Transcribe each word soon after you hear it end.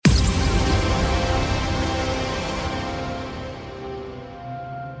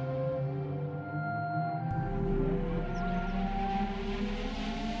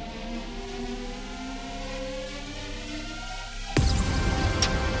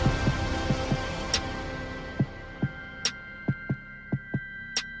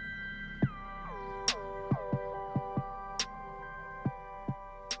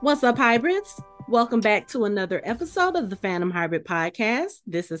What's up, hybrids? Welcome back to another episode of the Fandom Hybrid Podcast.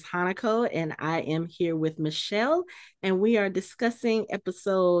 This is Hanako, and I am here with Michelle, and we are discussing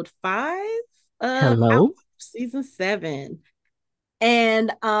episode 5 of Outlander Hello. season 7.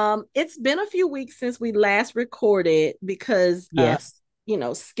 And it's been a few weeks since we last recorded because Yes.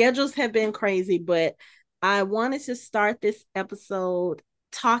 schedules have been crazy, but I wanted to start this episode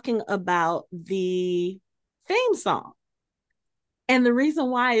talking about the theme song. And the reason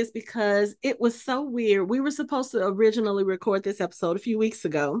why is because it was so weird. We were supposed to originally record this episode a few weeks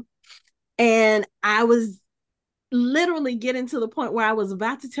ago, and I was literally getting to the point where I was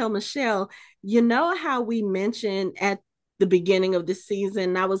about to tell Michelle, you know how we mentioned at the beginning of the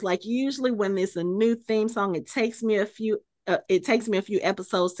season, I was like, usually when there's a new theme song, it takes me a few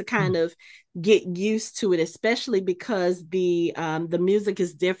episodes to kind of get used to it, especially because the music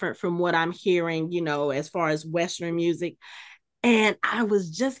is different from what I'm hearing, as far as Western music. And I was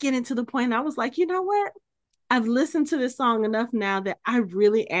just getting to the point, I was like, you know what? I've listened to this song enough now that I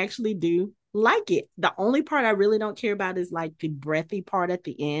really actually do like it. The only part I really don't care about is like the breathy part at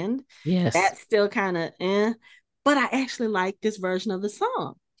the end. Yes. That's still kind of but I actually like this version of the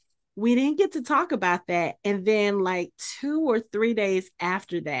song. We didn't get to talk about that. And then, like 2 or 3 days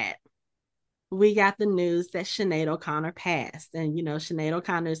after that, we got the news that Sinead O'Connor passed. And, Sinead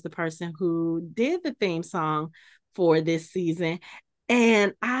O'Connor is the person who did the theme song for this season.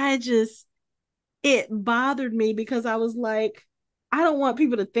 And it bothered me because I was like, I don't want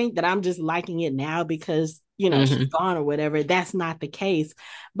people to think that I'm just liking it now because, she's Hmm. gone or whatever. That's not the case.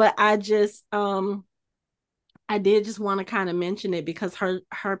 But I did just want to kind of mention it because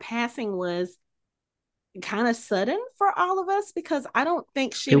her passing was kind of sudden for all of us because I don't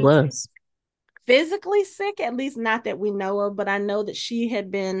think she It was was. physically sick, at least not that we know of, but I know that she had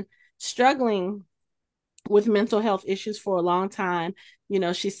been struggling with mental health issues for a long time.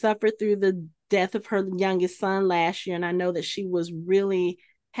 She suffered through the death of her youngest son last year, and I know that she was really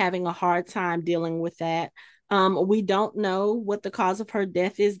having a hard time dealing with that. We don't know what the cause of her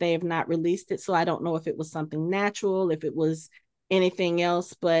death is. They have not released it, so I don't know if it was something natural, if it was anything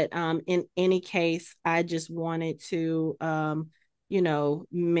else. But in any case, I just wanted to,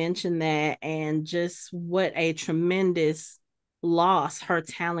 mention that and just what a tremendous loss her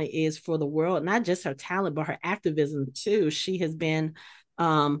talent is for the world. Not just her talent, but her activism too. She has been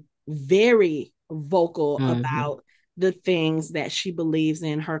very vocal Hmm. about the things that she believes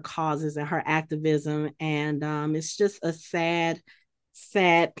in, her causes and her activism. And it's just a sad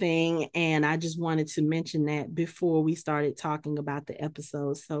thing. And I just wanted to mention that before we started talking about the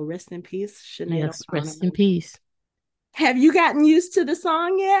episode. So rest in peace, Sinead Yes. O'Connor. Rest in peace. Have you gotten used to the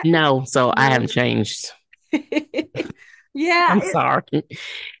song yet? No, so I No. haven't changed. Yeah. I'm sorry.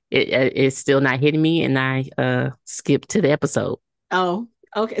 It's still not hitting me, and I skipped to the episode. Oh,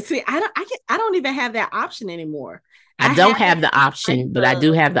 okay. See, I don't even have that option anymore. I I don't have it have the like option, but I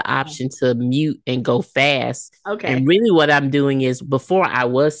do have the option to mute and go fast. And okay. really, what I'm doing is before I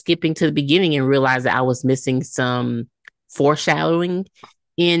was skipping to the beginning and realized that I was missing some foreshadowing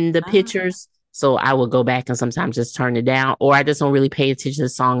in the Ah, pictures. So I will go back and sometimes just turn it down, or I just don't really pay attention to the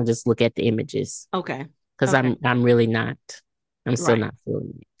song and just look at the images okay. because Okay. I'm really not. I'm still Right. not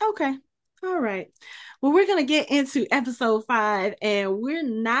feeling it. Okay. All right. Well, we're going to get into episode 5, and we're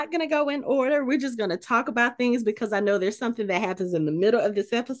not going to go in order. We're just going to talk about things because I know there's something that happens in the middle of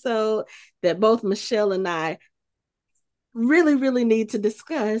this episode that both Michelle and I really, really need to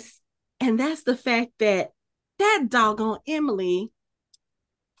discuss. And that's the fact that that doggone Emily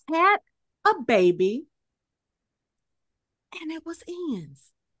had a baby and it was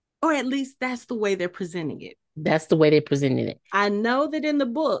Ian's. Or at least that's the way they're presenting it. That's the way they presented it. I know that in the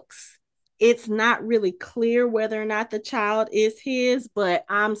books, it's not really clear whether or not the child is his, but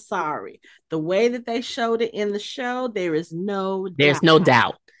I'm sorry. The way that they showed it in the show, there is no doubt. There's no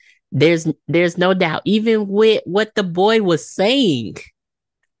doubt. There's no doubt. Even with what the boy was saying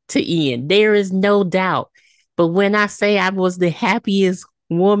to Ian, there is no doubt. But when I say I was the happiest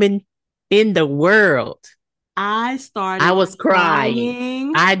woman in the world, I I started was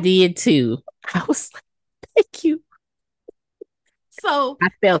crying. crying. I did too. I was like, thank you. So, I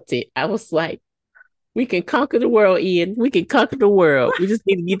felt it. I was like, we can conquer the world, Ian. We can conquer the world. We just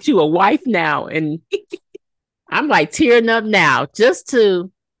need to get you a wife now. And I'm like tearing up now just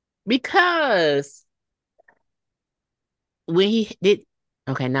to, because when he did,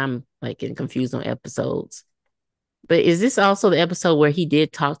 okay, now I'm like getting confused on episodes. But is this also the episode where he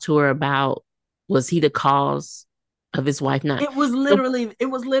did talk to her about, was he the cause of his wife not? So, it was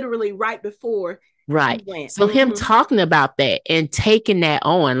literally right before he right. went. So him talking about that and taking that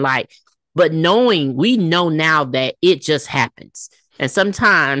on, like, but knowing, we know now that it just happens. And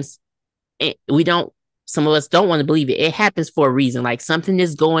sometimes we don't, some of us don't want to believe it. It happens for a reason. Like something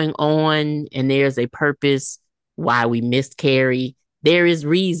is going on and there's a purpose why we miscarry. There is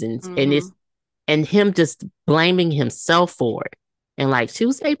reasons. And Mm-hmm. it's, and him just blaming himself for it. And like she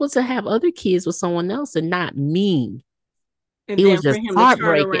was able to have other kids with someone else and not me. And It was then for just him to turn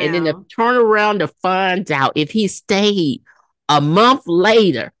heartbreaking. And then to around. turn around to find out if he stayed a month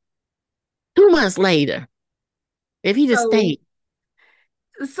later, 2 months later, if he just So stayed,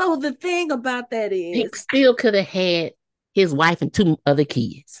 so the thing about that he is, still could have had his wife and 2 other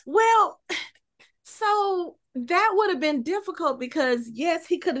kids. well, so that would have been difficult because yes,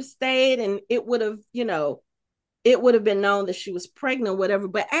 he could have stayed and it would have, it would have been known that she was pregnant, whatever.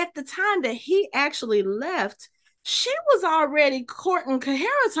 But at the time that he actually left, she was already courting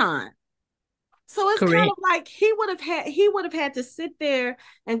Kaheraton. So it's kind of Correct. like he would have had to sit there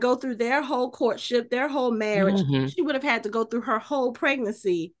and go through their whole courtship, their whole marriage. Mm-hmm. She would have had to go through her whole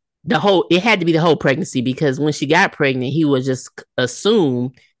pregnancy. The whole, it had to be the whole pregnancy because when she got pregnant, he would just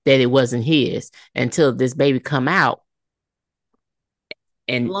assume that it wasn't his until this baby come out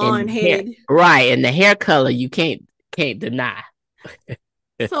Blonde and hair, headed. right, and the hair color you can't deny.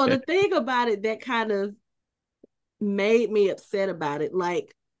 So the thing about it that kind of made me upset about it,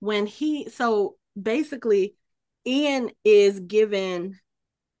 like when so basically, Ian is given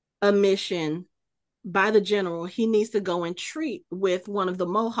a mission by the general. He needs to go and treat with one of the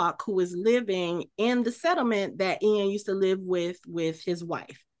Mohawk who is living in the settlement that Ian used to live with his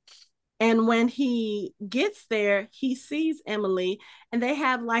wife. And when he gets there, he sees Emily and they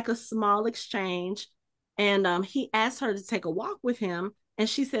have like a small exchange. And he asks her to take a walk with him. And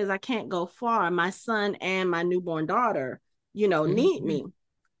she says, I can't go far. My son and my newborn daughter, need Mm-hmm. me.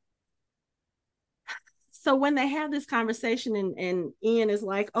 So when they have this conversation and Ian is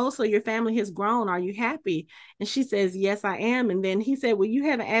like, oh, so your family has grown, are you happy? And she says, yes, I am. And then he said, well, you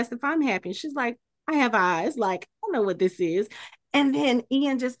haven't asked if I'm happy. And she's like, I have eyes, like I know what this is. And then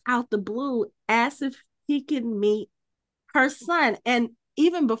Ian just out the blue asks if he can meet her son. And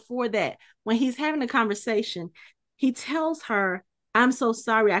even before that, when he's having a conversation, he tells her, I'm so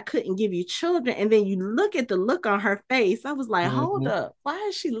sorry I couldn't give you children. And then you look at the look on her face. I was like, hold Mm-hmm. up, why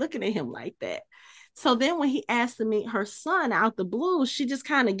is she looking at him like that? So then when he asks to meet her son out the blue, she just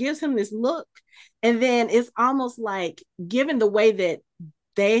kind of gives him this look. And then it's almost like, given the way that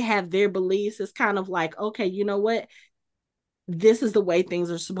they have their beliefs, it's kind of like, okay, you know what? This is the way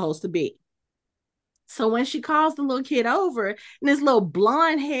things are supposed to be. So when she calls the little kid over and this little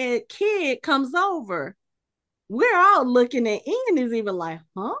blonde head kid comes over, we're all looking at Ian is even like,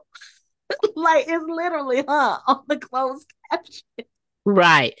 huh? Like it's literally huh on the closed caption.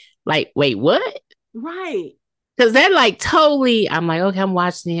 Right. Like, wait, what? Right. Because that like totally, I'm like, okay, I'm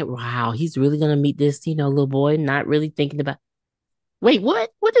watching it. Wow, he's really gonna meet this, little boy, not really thinking about. Wait, what?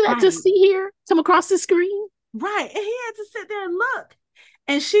 What did I just Right. see here? Come across the screen? Right. And he had to sit there and look.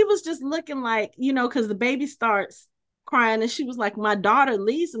 And she was just looking like, because the baby starts crying and she was like, my daughter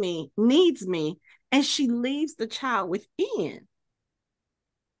needs me. And she leaves the child with Ian.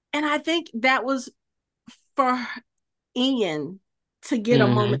 And I think that was for Ian to get a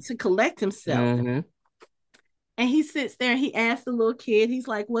Mm-hmm. moment to collect himself. Mm-hmm. And he sits there and he asks the little kid, he's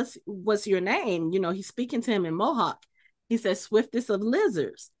like, what's your name? He's speaking to him in Mohawk. He says, Swiftest of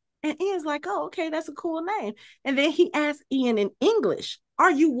Lizards. And Ian's like, oh, okay, that's a cool name. And then he asks Ian in English, are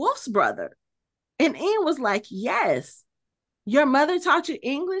you Wolf's brother? And Ian was like, yes. Your mother taught you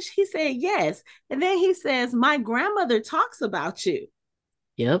English? He said, yes. And then he says, my grandmother talks about you.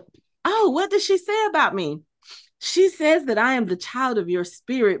 Yep. Oh, what does she say about me? She says that I am the child of your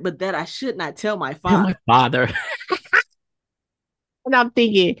spirit, but that I should not tell my And father. my father. And I'm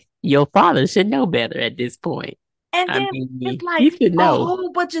thinking, your father should know better at this point. And I then it's mean, like he should a know.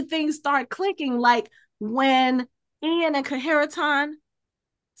 whole bunch of things start clicking. Like when Ian and Kaheraton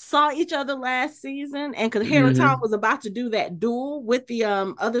saw each other last season, and Kaheraton Mm-hmm. was about to do that duel with the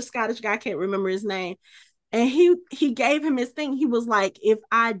other Scottish guy, I can't remember his name. And he gave him his thing. He was like, if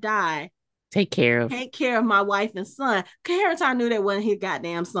I die, Take care of. take care of my wife and son. Kaheraton knew that wasn't his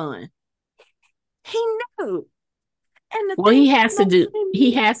goddamn son. He knew. And the Well, thing he that has to makes do. He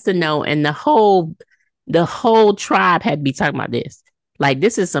me has to know, and the whole tribe had to be talking about this. Like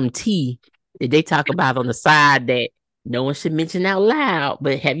this is some tea that they talk about on the side that no one should mention out loud.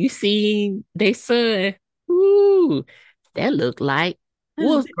 But have you seen their son? Ooh, that looked like mad.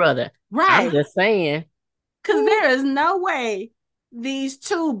 Wolf's brother. I'm Right. just saying. Because Ooh. there is no way these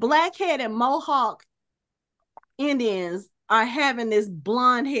two black-headed Mohawk Indians are having this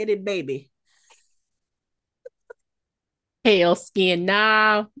blonde-headed baby. Pale skin.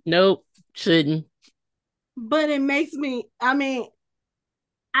 Nah, nope, shouldn't. But it makes me, I mean,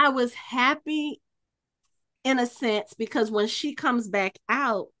 I was happy in a sense because when she comes back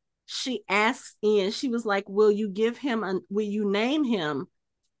out, she asks Ian, she was like, will you name him?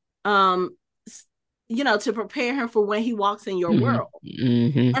 Um, to prepare him for when he walks in your Mm-hmm. world.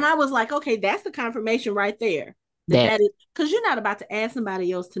 Mm-hmm. And I was like, okay, that's the confirmation right there. That That that is because you're not about to ask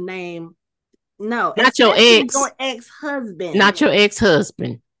somebody else to name, no, not your especially ex, your ex-husband, not your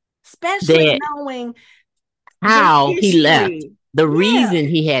ex-husband. especially That knowing the how he left, history. the Yeah. reason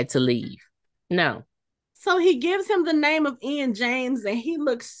he had to leave. No. So he gives him the name of Ian James, and he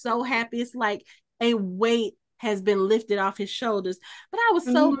looks so happy. It's like a weight has been lifted off his shoulders. But I was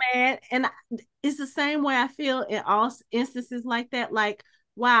so Mm-hmm. mad. And it's the same way I feel in all instances like that. Like,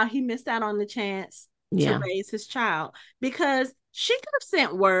 wow, he missed out on the chance to Yeah. raise his child because she could have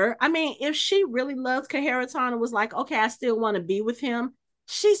sent word. I mean, if she really loves Kaharaton and was like, okay, I still want to be with him,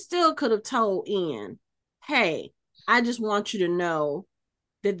 she still could have told Ian, hey, I just want you to know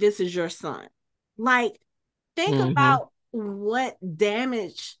that this is your son. Like, think Mm-hmm. about what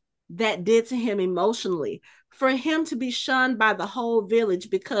damage that did to him emotionally. For him to be shunned by the whole village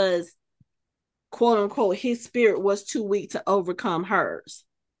because, quote unquote, his spirit was too weak to overcome hers.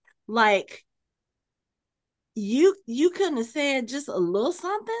 Like, you couldn't have said just a little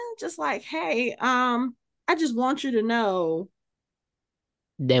something, just like, hey, I just want you to know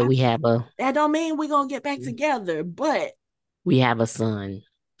That I, that don't mean we're gonna get back together. But we have a son.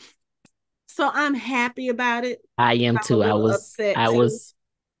 so I'm happy about it. I am I'm a too. little upset I too was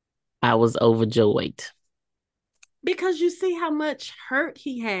I was overjoyed. because you see how much hurt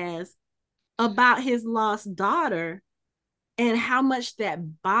he has about his lost daughter and how much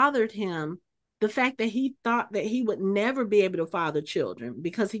that bothered him. The fact that he thought that he would never be able to father children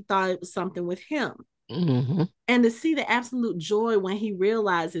because he thought it was something with him. Mm-hmm. And to see the absolute joy when he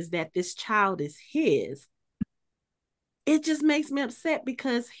realizes that this child is his, it just makes me upset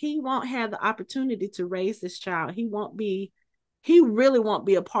because he won't have the opportunity to raise this child. He really won't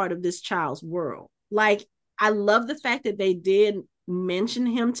be a part of this child's world. Like, I love the fact that they did mention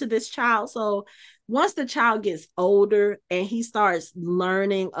him to this child. So once the child gets older and he starts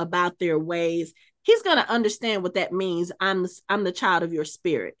learning about their ways, he's going to understand what that means. I'm the child of your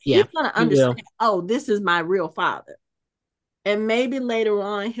spirit. He's Yeah, going to he will. understand, oh, this is my real father. And maybe later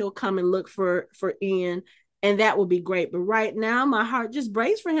on he'll come and look for Ian, and that will be great. But right now my heart just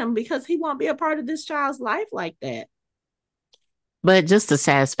breaks for him because he won't be a part of this child's life like that. But just the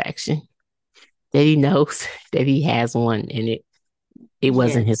satisfaction that he knows that he has one and it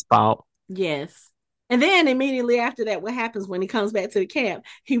wasn't Yes. his fault. Yes. And then immediately after that, what happens when he comes back to the camp?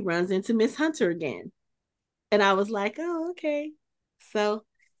 He runs into Miss Hunter again. And I was like, oh, okay. So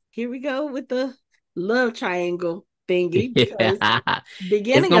here we go with the love triangle thingy because It's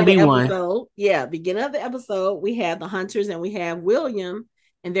beginning gonna of be the one. episode, yeah, beginning of the episode, we have the Hunters and we have William,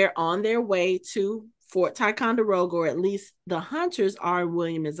 and they're on their way to Fort Ticonderoga, or at least the Hunters are.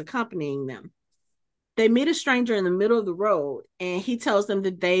 William is accompanying them. They meet a stranger in the middle of the road, and he tells them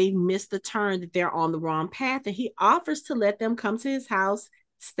that they missed the turn, that they're on the wrong path, and he offers to let them come to his house,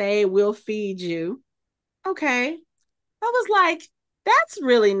 stay, we'll feed you. Okay. I was like, that's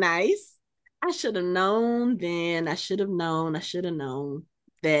really nice. I should have known then. I should have known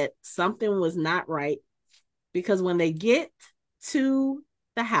that something was not right because when they get to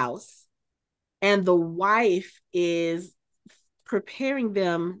the house and the wife is preparing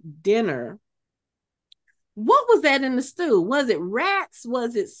them dinner, what was that in the stew? Was it rats?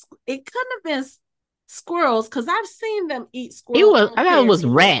 It couldn't have been squirrels because I've seen them eat It squirrels was on I thought it was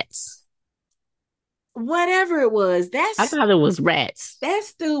camera. rats. Whatever it was, I thought it was rats. that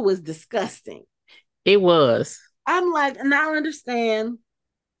stew was disgusting. It was. I'm like, now I understand.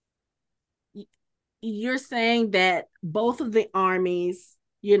 You're saying that both of the armies,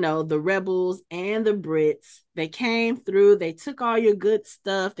 the rebels and the Brits, they came through, they took all your good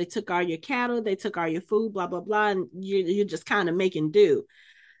stuff, they took all your cattle, they took all your food, blah, blah, blah, and you're just kind of making do.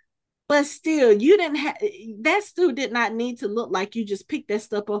 But still, you didn't have that stew did not need to look like you just picked that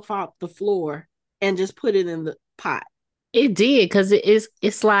stuff up off the floor and just put it in the pot. It did because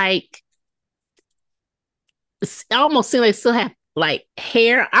it's like it almost seems like it still have like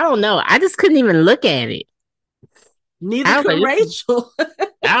hair. I don't know. I just couldn't even look at it. Neither I was could like, Rachel.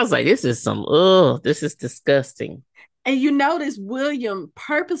 this is some this is disgusting. And you notice William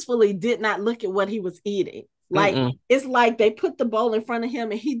purposefully did not look at what he was eating. Like, Mm-mm. it's like they put the bowl in front of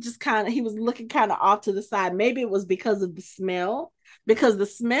him and he was looking kind of off to the side. Maybe it was because of the smell, because the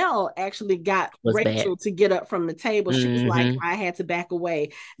smell actually got Was bad. Rachel to get up from the table. She was like, Mm-hmm. I had to back away.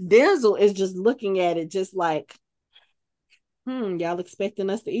 Denzel is just looking at it, just like, y'all expecting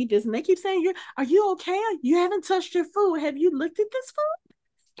us to eat this. And they keep saying, are you okay? You haven't touched your food. Have you looked at this food?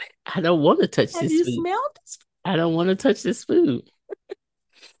 I don't want to touch Have this you food. smelled this? I don't want to touch this food.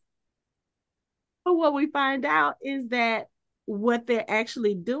 But what we find out is that what they're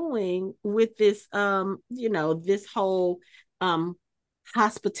actually doing with this, this whole um,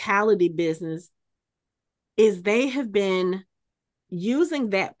 hospitality business is they have been using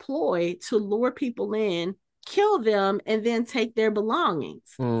that ploy to lure people in, kill them, and then take their belongings.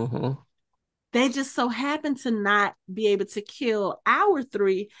 Mm-hmm. They just so happen to not be able to kill our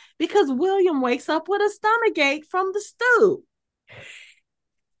three because William wakes up with a stomach ache from the stew.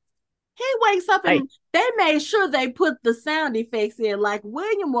 He wakes up Like, and they made sure they put the sound effects in, like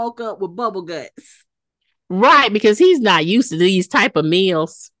William woke up with bubble guts. right, because he's not used to these type of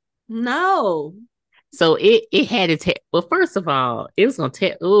meals. No, So it had to tear. Well, first of all, it was gonna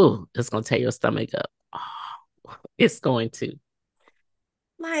tear. Ooh, it's gonna tear your stomach up. Oh, it's going to.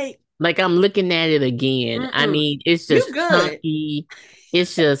 like, Like I'm looking at it again. I mm-mm. mean, it's You just good. chunky.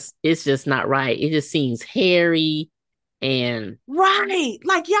 It's just not right. It just seems hairy and Right.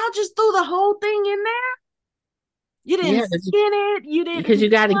 Like y'all just threw the whole thing in there. You yeah, didn't skin it. You because didn't you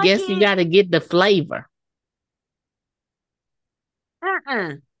got to pluck guess, you it. got to get the flavor.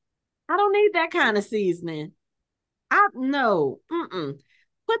 Uh-uh. I don't need that kind of seasoning. I no. Mm-mm.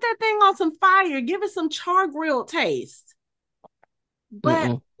 Put that thing on some fire. Give it some char grilled taste. But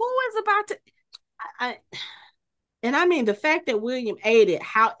Mm-mm. who is about to? I, and I mean the fact that William ate it,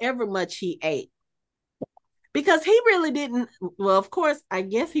 however much he ate, because he really didn't. Well, of course, I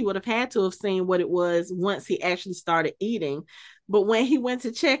guess he would have had to have seen what it was once he actually started eating. But when he went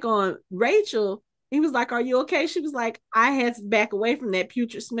to check on Rachel, he was like, "Are you okay?" She was like, "I had to back away from that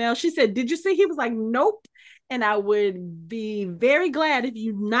putrid smell." She said, "Did you see?" He was like, "Nope." And I would be very glad if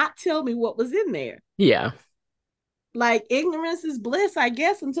you not tell me what was in there. Yeah. Like ignorance is bliss, I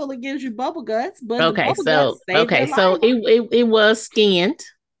guess, until it gives you bubble guts. But the Okay. bubble So guts saved their so life. it was skinned.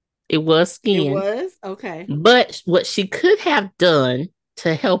 It was It skinned. was okay. But what she could have done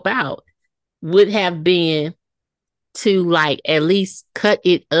to help out would have been to like at least cut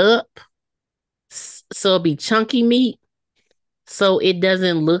it up so it'll be chunky meat so it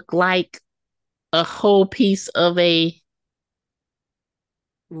doesn't look like a whole piece of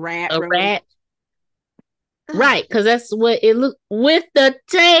Rat a roast. rat. Ugh. Right, because that's what it looked with the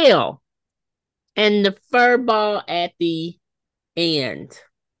tail and the fur ball at the end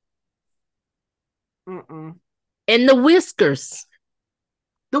Mm-mm. and the whiskers.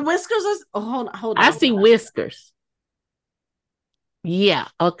 The whiskers is oh, hold I on. see whiskers. Yeah,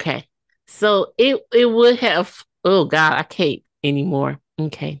 okay. So it would have. Oh God, I can't anymore.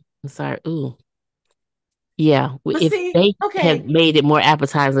 Okay, I'm sorry. Ooh, yeah. But If see, they have okay, made it more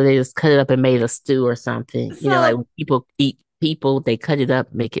appetizing, they just cut it up and made a stew or something. You know, like so when people eat people, they cut it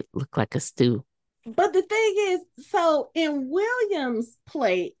up, make it look like a stew. but the thing is, so in Williams'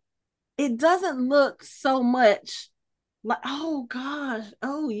 plate, it doesn't look so much like oh gosh,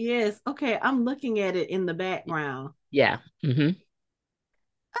 oh yes. Okay, I'm looking at it in the background. Yeah. Mm-hmm.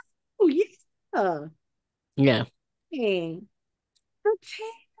 Oh yeah. Yeah. Dang. The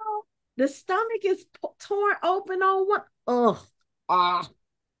tail, the stomach is torn open on one. Oh, ah,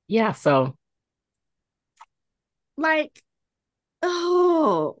 Yeah. So like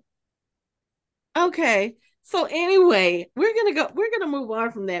oh. Okay. So anyway, we're gonna move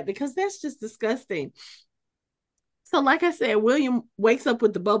on from that because that's just disgusting. So, like I said, William wakes up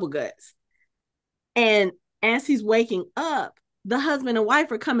with the bubble guts. And as he's waking up, the husband and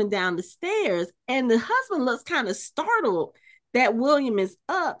wife are coming down the stairs, and the husband looks kind of startled that William is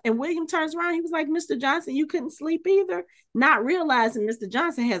up. And William turns around. He was like, Mr. Johnson, you couldn't sleep either, not realizing Mr.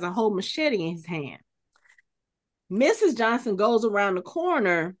 Johnson has a whole machete in his hand. Mrs. Johnson goes around the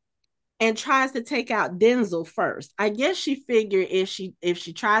corner and tries to take out Denzel first. I guess she figured if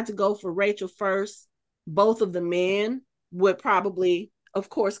she tried to go for Rachel first, both of the men would probably, of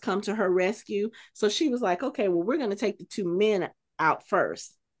course, come to her rescue. So she was like, okay, well, we're going to take the two men out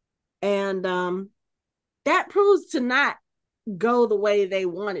first. And that proves to not go the way they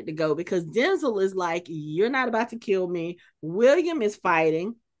wanted to go because Denzel is like, you're not about to kill me. William is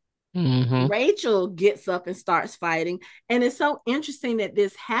fighting. mm-hmm. Rachel gets up and starts fighting. And it's so interesting that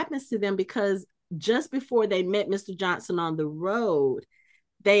this happens to them because just before they met Mr. Johnson on the road,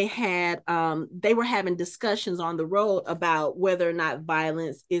 they were having discussions on the road about whether or not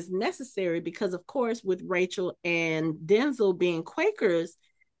violence is necessary because of course with Rachel and Denzel being Quakers,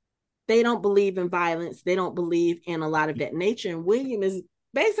 they don't believe in violence, they don't believe in a lot of that nature, and William is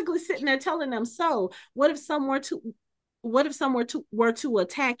basically sitting there telling them, so what if someone were to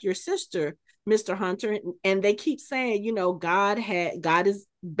attack your sister, Mr. Hunter? And they keep saying, God is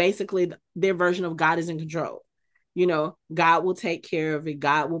basically their version of God is in control. God will take care of it.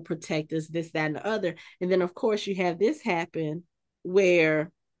 God will protect us, this, that, and the other. And then, of course, you have this happen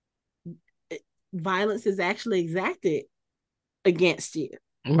where violence is actually exacted against you.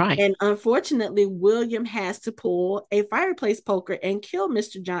 Right. And unfortunately, William has to pull a fireplace poker and kill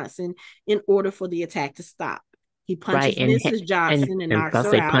Mr. Johnson in order for the attack to stop. He Right. punches Mrs. Johnson and And knocks plus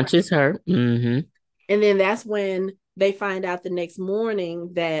her they out. punches her. Mm-hmm. And then that's when they find out the next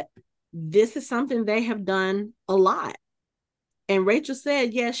morning that this is something they have done a lot. And Rachel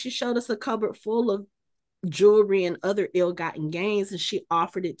said, yes, she showed us a cupboard full of jewelry and other ill-gotten gains, and she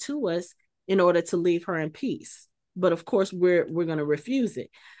offered it to us in order to leave her in peace. But of course, we're going to refuse it.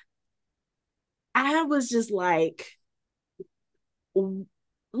 I was just like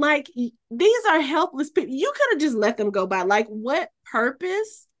these are helpless people. You could have just let them go by. Like, what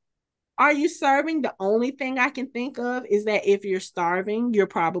purpose are you serving? The only thing I can think of is that if you're starving, you're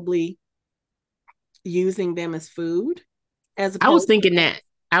probably using them as food as I was opposed to thinking that.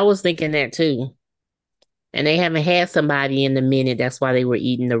 I was thinking that too. And they haven't had somebody in a minute. That's why they were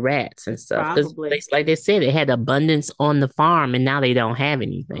eating the rats and stuff. Because, probably. like they said, it had abundance on the farm, and now they don't have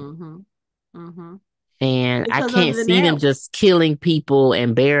anything. Mm-hmm. Mm-hmm. And I Because other can't than see that, them just killing people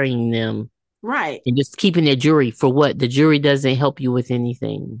and burying them right. and just keeping their jury for what? The jury doesn't help you with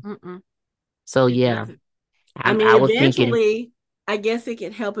anything. Mm-mm, So it yeah, doesn't. I I mean, was thinking, eventually, I guess it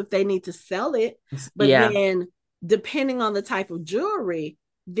could help if they need to sell it. But yeah, then, depending on the type of jewelry,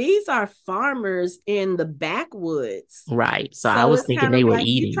 these are farmers in the backwoods. right. So I So was it's thinking kind they of were like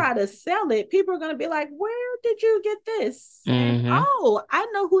you eating. try to sell it, people are going to be like, where did you get this? And Hmm. oh, I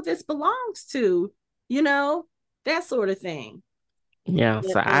know who this belongs to, you know, that sort of thing. Yeah.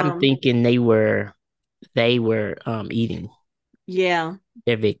 So But I'm thinking they were eating yeah,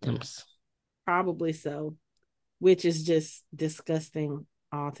 their victims. probably so, which is just disgusting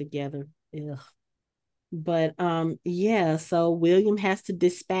altogether. Ugh. But yeah, so William has to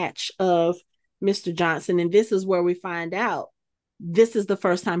dispatch of Mr. Johnson, and this is where we find out this is the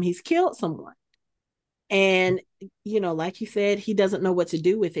first time he's killed someone. And like you said, he doesn't know what to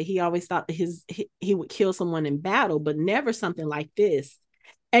do with it. He always thought that he would kill someone in battle, but never something like this.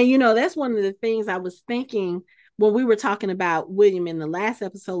 And that's one of the things I was thinking when we were talking about William in the last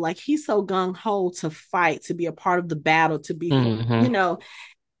episode. Like, he's so gung ho to fight, to be a part of the battle, to be, you Hmm. know.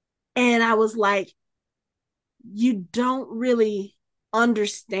 And I was like, you don't really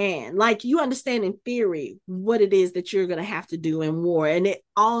understand. Like, you understand in theory what it is that you're going to have to do in war, and it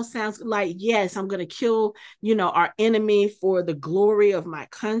all sounds like, yes, I'm going to kill our enemy for the glory of my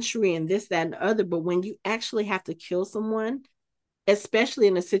country and this, that, and the other. But when you actually have to kill someone, especially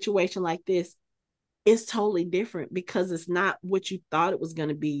in a situation like this, it's totally different, because it's not what you thought it was going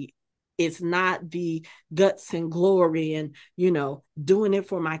to be. It's not the guts and glory and doing it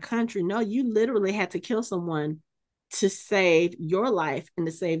for my country. No, you literally had to kill someone to save your life and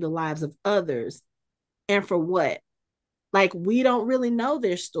to save the lives of others. And for what? Like, we don't really know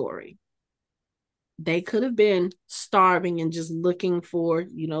their story. They could have been starving and just looking for,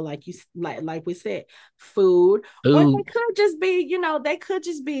 like we said, food. Or they Food. could just be, they could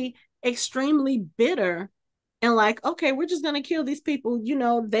just be extremely bitter and like, okay, we're just gonna kill these people.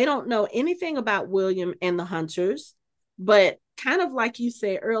 They don't know anything about William and the hunters. But kind of like you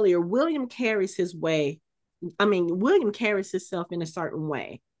said earlier, William carries his way. I mean, William carries himself in a certain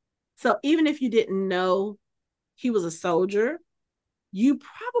way. So even if you didn't know he was a soldier, you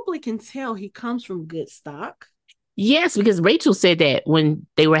probably can tell he comes from good stock. Yes, because Rachel said that when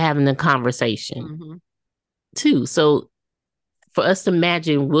they were having the conversation Mm-hmm. too. So for us to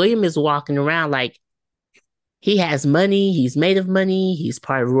imagine, William is walking around like he has money, he's made of money, he's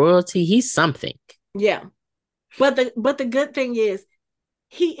part of royalty, he's something. Yeah. But the good thing is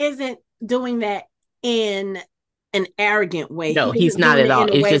he isn't doing that in an arrogant way. He No, he's isn't not doing at it all. in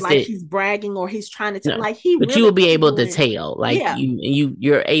a It's way just like that he's bragging or he's trying to no, like, he but you really will be is able to doing. tell. Like Yeah.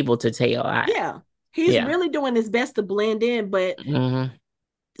 you're able to tell. Yeah. He's Yeah. really doing his best to blend in, but Hmm.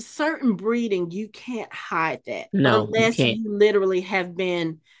 certain breeding, you can't hide that No, you unless can't. you literally have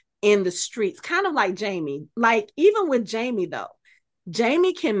been in the streets, kind of like Jamie. Like, even with Jamie though,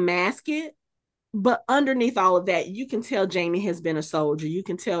 Jamie can mask it, but underneath all of that, you can tell Jamie has been a soldier. You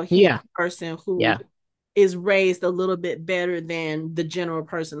can tell he's Yeah, a person who yeah, is raised a little bit better than the general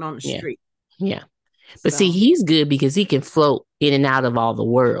person on the yeah, street. yeah. But see, So, he's good because he can float in and out of all the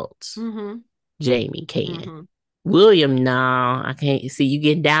worlds. mm-hmm, Jamie can. mm-hmm, William, no, I can't see you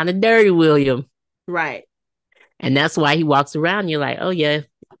getting down and dirty, William. right, And that's why he walks around. You're like, oh yeah,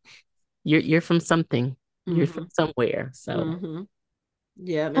 you're from something. You're mm-hmm, from somewhere. So, mm-hmm.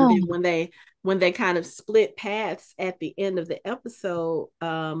 Yeah, and oh, then when they kind of split paths at the end of the episode,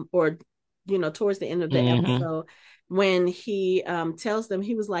 or towards the end of the Mm-hmm. episode, when he tells them,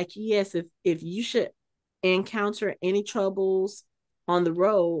 he was like, yes, if you should encounter any troubles on the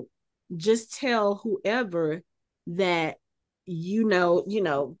road, just tell whoever that you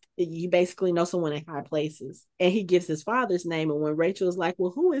basically know someone in high places. And he gives his father's name. And when Rachel is like,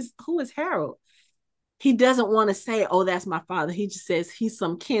 well, who is Harold? He doesn't want to say, oh, that's my father. He just says he's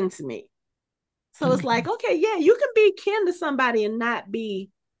some kin to me. So it's Mm-hmm. like, okay, yeah, you can be kin to somebody and not be,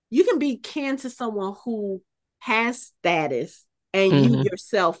 you can be kin to someone who has status and you Mm-hmm.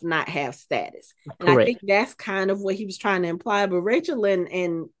 yourself not have status. And I think Correct. that's kind of what he was trying to imply. But Rachel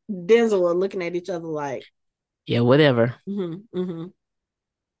and Denzel are looking at each other like, Yeah, whatever. mm-hmm.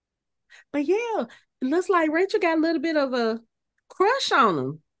 But yeah, it looks like Rachel got a little bit of a crush on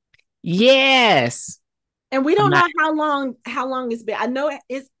him. Yes. And we I'm don't not know how long it's been. I know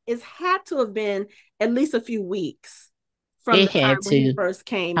it's had to have been at least a few weeks from it the time had when he to. first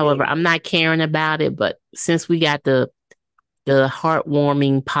came However, in. I'm not caring about it, but since we got the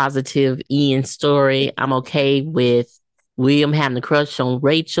heartwarming, positive Ian story, I'm okay with William having a crush on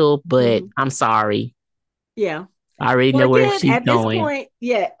Rachel, but Mhm. I'm sorry. Yeah. I already Well, know where again, she's at this going. point,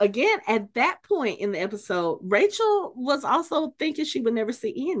 yeah, again, at that point in the episode, Rachel was also thinking she would never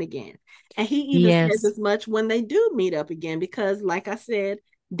see Ian again. And he even says Yes. as much when they do meet up again, because, like I said,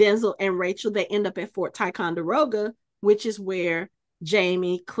 Denzel and Rachel, they end up at Fort Ticonderoga, which is where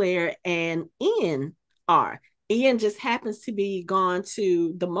Jamie, Claire, and Ian are. Ian just happens to be gone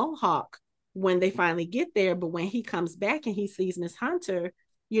to the Mohawk when they finally get there. But when he comes back and he sees Miss Hunter,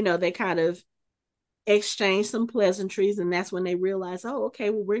 they kind of exchange some pleasantries, and that's when they realize, oh, okay,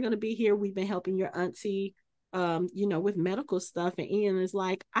 well, we're going to be here, we've been helping your auntie with medical stuff. And Ian is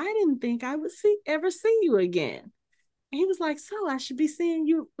like, I didn't think I would ever see you again. And he was like, so I should be seeing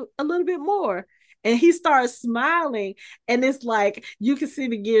you a little bit more. And he starts smiling, and it's like you can see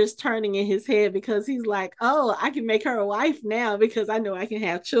the gears turning in his head, because he's like, oh, I can make her a wife now because I know I can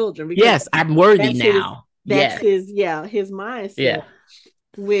have children, because Yes, I'm worthy that's his now. that's Yes. his yeah, his mindset, Yeah.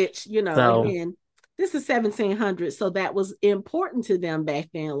 which, So, again, this is 1700, so that was important to them back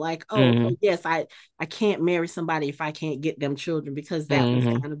then. Like, oh, mm-hmm, okay, yes, I can't marry somebody if I can't get them children, because that was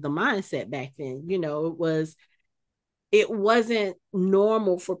mm-hmm, kind of the mindset back then. It wasn't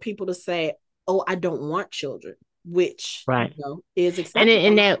normal for people to say, oh, I don't want children, which right. is And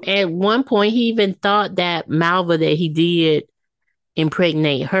acceptable. at one point, he even thought that Malva that he did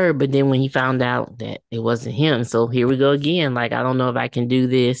impregnate her, but then when he found out that it wasn't him, so here we go again. Like, I don't know if I can do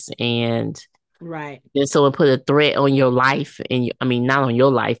this, and Right, then someone put a threat on your life, and I mean, not on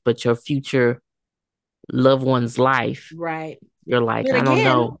your life, but your future loved one's life. right. You're like, But I don't again,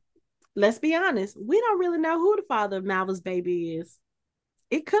 know. let's be honest, we don't really know who the father of Malva's baby is.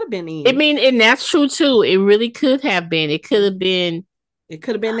 It could have been I Ian. mean, and that's true too. It really could have been. It could have been. It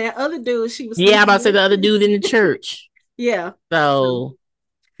could have been that other dude she was Yeah, I'm sleeping about to say with. the other dude in the church. Yeah. So,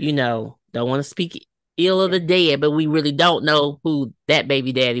 So, don't want to speak ill of yeah. the dead, but we really don't know who that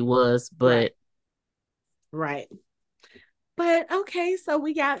baby daddy was. Right. Right. But okay, so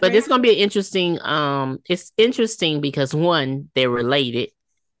we got But it's gonna Rachel. be an interesting. It's interesting because one, they're related.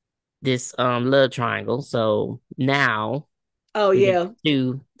 This love triangle. So now Oh we got yeah.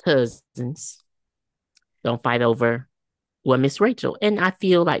 two cousins. Don't fight over Miss Rachel, and I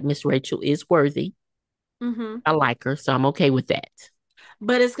feel like Miss Rachel is worthy. Mm-hmm. I like her, so I'm okay with that.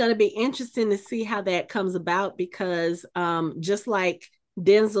 But it's going to be interesting to see how that comes about, because just like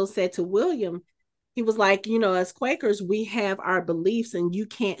Denzel said to William, he was like, as Quakers, we have our beliefs and you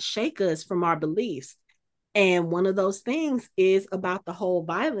can't shake us from our beliefs. And one of those things is about the whole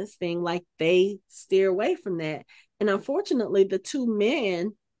violence thing. Like, they steer away from that. And unfortunately, the two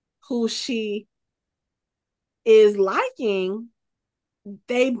men who she is liking,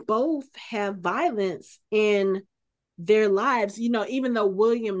 they both have violence in their lives, even though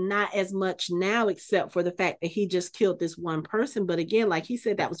William not as much now, except for the fact that he just killed this one person. But again, like he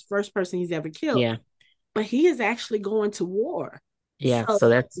said, that was the first person he's ever killed. Yeah, But he is actually going to war. yeah. So So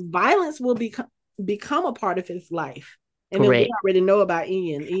that's violence will become a part of his life. And then we correct. already know about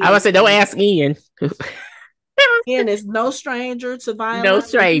Ian. I would say, don't ask Ian. Ian is no stranger to No violence,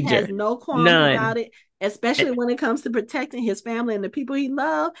 and he has stranger, no qualms none. about it, especially when it comes to protecting his family and the people he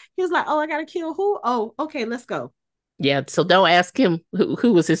loves. He's like, oh, I got to kill who? Oh, okay, let's go. Yeah, so don't ask him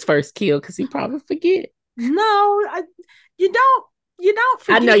who was his first kill because he probably forget. No, you don't. You don't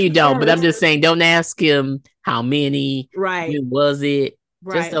I know forget you the don't, but I'm first. just saying, don't ask him how many, Right, when was it.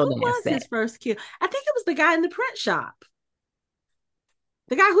 Just right. Who don't ask was his that. first kill? I think it was the guy in the print shop.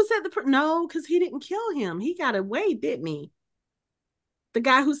 The guy who set the print. No, because he didn't kill him. He got away, didn't he? The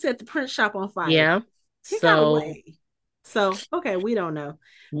guy who set the print shop on fire. Yeah. He got So away. So okay, we don't know,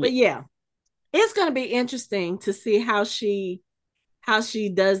 but we, yeah. it's going to be interesting to see how she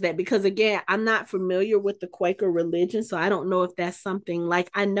does that, because again, I'm not familiar with the Quaker religion, so I don't know if that's something like,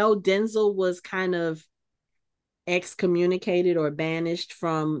 I know Denzel was kind of excommunicated or banished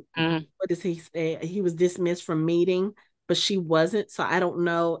from, Mm, what does he say? He was dismissed from meeting, but she wasn't. So I don't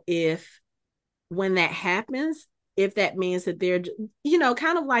know if when that happens, if that means that they're,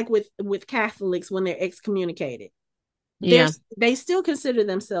 kind of like with Catholics when they're excommunicated. They're yeah, they still consider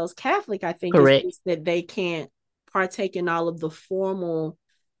themselves Catholic, I think. It's correct. just that they can't partake in all of the formal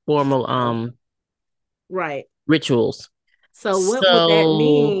Formal stuff. Right. rituals. So what would that So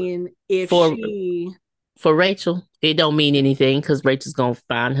mean if for she for Rachel, it don't mean anything because Rachel's gonna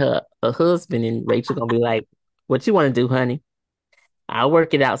find her a husband, and Rachel gonna be like, "What you want to do, honey? I'll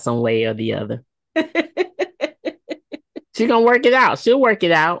work it out some way or the other." She gonna work it out. She'll work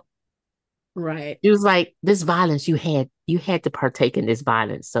it out. right. She was like, "This violence you had to partake in this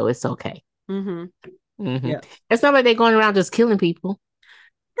violence, so it's okay." Mm-hmm. Hmm. Yeah. It's not like they're going around just killing people.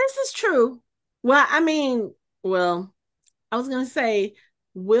 This is true. Well, I mean, well, I was gonna say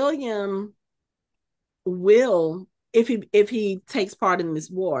William will, if he takes part in this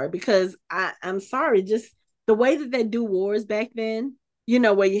war, because I'm sorry, just the way that they do wars back then,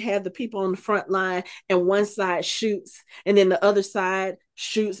 where you have the people on the front line and one side shoots and then the other side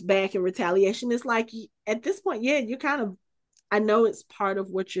shoots back in retaliation. It's like at this point, yeah, you kind of, I know it's part of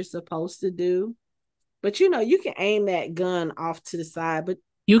what you're supposed to do, but you can aim that gun off to the side, but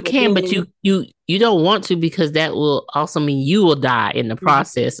You but can, but you then you you don't want to because that will also mean you will die in the mhm,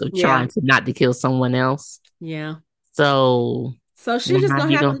 process of yeah, trying to not to kill someone else. yeah. So So she just now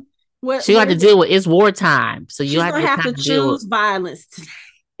gonna you have gonna to, what she gonna what have is to it? deal with it's wartime. So you She's have gonna to have to kind of deal with choose violence.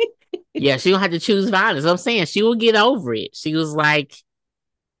 yeah, she gonna have to choose violence. I'm saying she will get over it. She was like,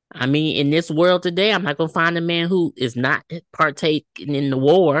 I mean, in this world today, I'm not gonna find a man who is not partaking in the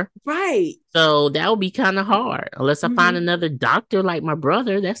war. Right. So that would be kind of hard. Unless I find Mm-hmm. another doctor like my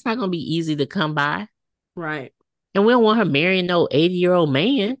brother, that's not gonna be easy to come by. Right. And we don't want her marrying no 80-year-old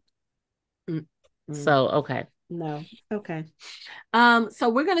man. Mm-mm. So okay. No. Okay. So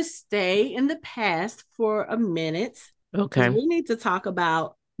we're gonna stay in the past for a minute because Okay. we need to talk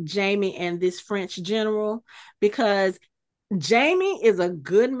about Jamie and this French general, because Jamie is a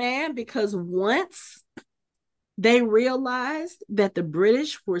good man, because once they realized that the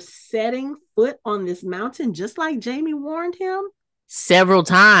British were setting foot on this mountain, just like Jamie warned him, Several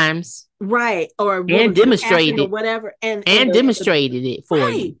times right, or what and was going to happen or demonstrated whatever, and and the demonstrated it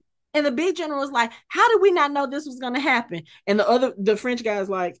for right, you. and the big general was like, "How did we not know this was going to happen?" And the French guy's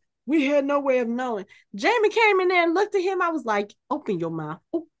like, "We had no way of knowing." Jamie came in there and looked at him. I was like, "Open your mouth,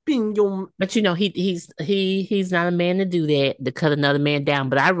 open your." But you know, he's not a man to do that, to cut another man down.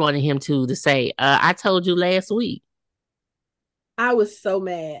 But I wanted him to say, I told you last week. I was so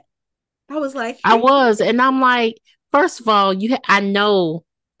mad. I was like, I "He." was, and I'm like, first of all, I know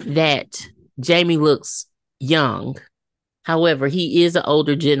that Jamie looks young. However, he is an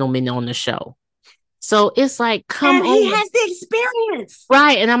older gentleman on the show. So it's like, come And he on. has the experience.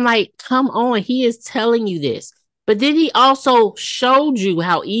 Right. And I'm like, come on. He is telling you this. But then he also showed you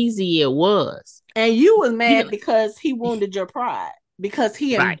how easy it was. And you was You mad know, because he wounded your pride, because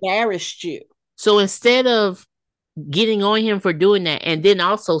he right. embarrassed you. So instead of getting on him for doing that and then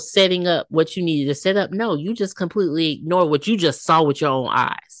also setting up what you needed to set up, no, you just completely ignore what you just saw with your own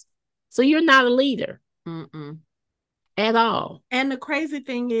eyes. So you're not a leader Mm-mm. at all. And the crazy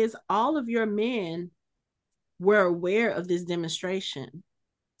thing is, all of your men were aware of this demonstration.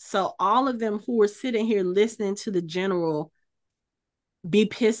 So all of them who were sitting here listening to the general be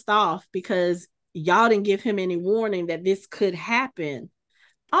pissed off because y'all didn't give him any warning that this could happen.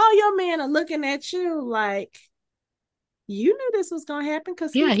 All your men are looking at you like, you knew this was going to happen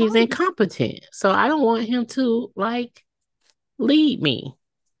because he Yeah, he's told you. incompetent. So I don't want him to like lead me.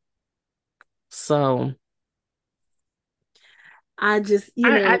 So I just,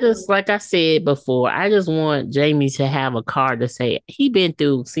 I just like I said before, I just want Jamie to have a card to say he been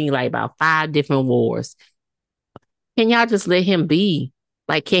through seen like about 5 different wars. Can y'all just let him be?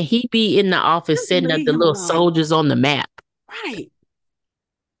 Like, can he be in the office just setting up leave the him little alone. soldiers on the map? Right.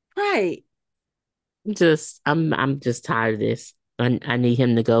 Right. I'm just tired of this. I need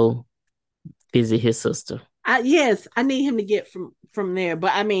him to go visit his sister. Yes, I need him to get from there.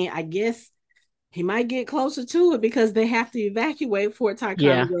 But I mean, I guess he might get closer to it because they have to evacuate Fort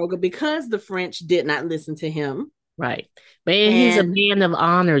Yeah, Ticonderoga because the French did not listen to him. right. Man, he's a And man of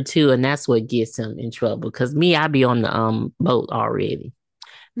honor too, and that's what gets him in trouble. Cause me, I be on the boat already.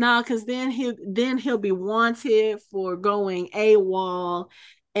 no, because then he'll be wanted for going AWOL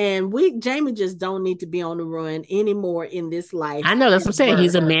And Jamie just don't need to be on the run anymore in this life I know that's at what I'm saying.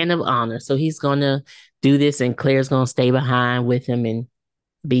 He's a birth. man of honor, so he's gonna do this, and Claire's gonna stay behind with him and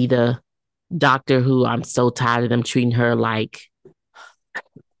be the doctor who I'm so tired of them treating her like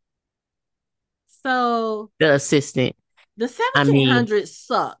So the assistant. the I mean, 1700s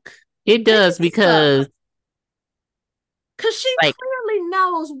suck. it They does just suck. because Because she like clearly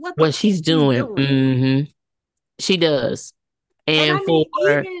knows what the what fuck she's she's doing, doing. she does. And And I for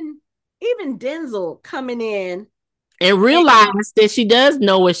mean, even Denzel coming in and and realize that she does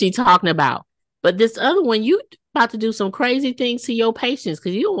know what she's talking about. But this other one, you about to do some crazy things to your patients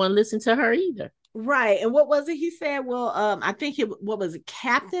because you don't want to listen to her either. right. And what was it he said? Well, I think what was it,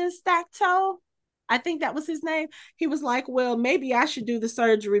 Captain Stacktoe? I think that was his name. He was like, well, maybe I should do the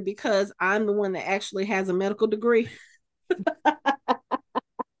surgery because I'm the one that actually has a medical degree.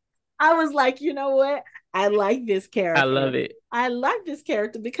 I was like, you know what? I like this I character. love it. I like this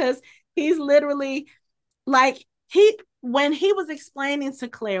character because he's literally like he when he was explaining to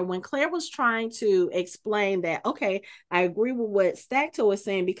Claire, when Claire was trying to explain that, okay, I agree with what Stackto was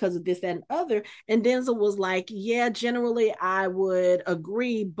saying because of this, that, and other. And Denzel was like, yeah, generally I would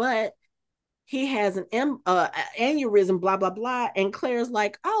agree, but he has aneurysm, blah blah blah. And Claire's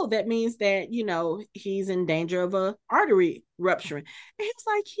like, oh, that means that he's in danger of a artery rupturing. And he's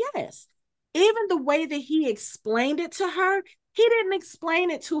like, yes. Even the way that he explained it to her, he didn't explain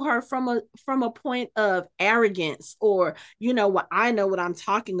it to her from a point of arrogance or what, I know what I'm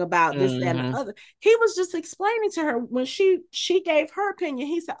talking about, this, that, and the Mm-hmm. other. He was just explaining to her when she gave her opinion.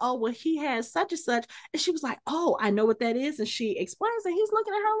 He said, oh, well, he has such and such. And she was like, oh, I know what that is. And she explains it. He's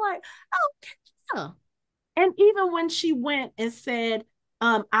looking at her like, oh, yeah. And even when she went and said,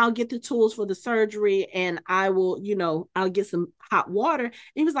 I'll get the tools for the surgery and I will, I'll get some hot water. And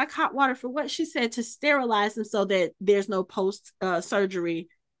he was like, hot water for what? She said to sterilize them so that there's no post surgery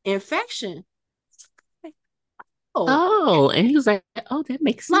infection. Oh, Oh, and he was like, "Oh, that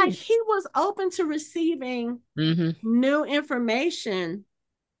makes like sense." he was open to receiving Mm-hmm. new information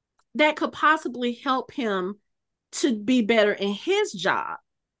that could possibly help him to be better in his job.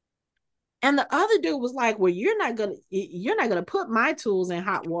 And the other dude was like, well, you're not gonna put my tools in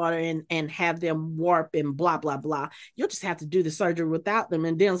hot water and have them warp and blah blah blah. You'll just have to do the surgery without them.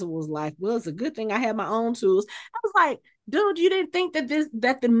 And Denzel was like, well, it's a good thing I have my own tools. I was like, dude, you didn't think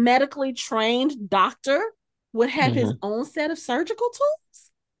that the medically trained doctor would have his Mm-hmm. own set of surgical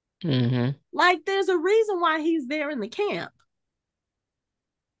tools? Mm-hmm. Like, there's a reason why he's there in the camp.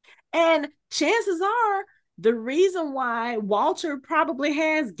 And chances are the reason why Walter probably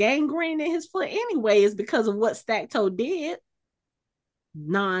has gangrene in his foot anyway is because of what Stacktoe did.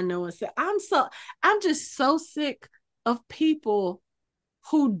 Non-knowing. I'm just so sick of people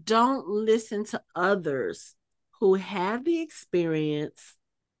who don't listen to others, who have the experience,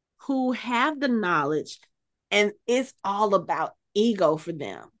 who have the knowledge, and it's all about ego for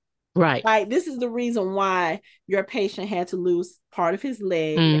them. Right. Like, this is the reason why your patient had to lose part of his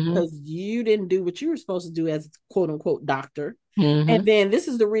leg Mm-hmm. because you didn't do what you were supposed to do as quote unquote doctor. And Mm-hmm. then this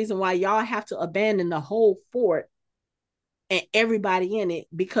is the reason why y'all have to abandon the whole fort and everybody in it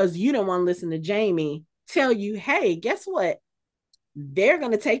because you don't want to listen to Jamie tell you, hey, guess what? They're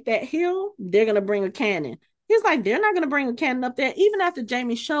going to take that hill. They're going to bring a cannon. He's like, they're not going to bring a cannon up there. Even after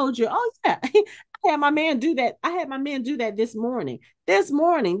Jamie showed you, oh, yeah, I had my man do that. I had my man do that this morning. This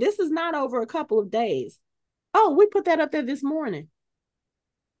morning. This is not over a couple of days. Oh, we put that up there this morning.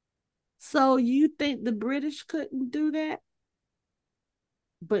 So you think the British couldn't do that?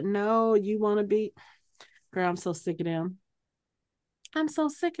 But no, you want to be, girl, I'm so sick of them. I'm so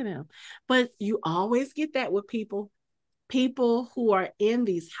sick of them. But you always get that with people who are in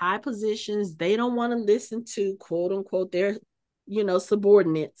these high positions. They don't want to listen to quote unquote their,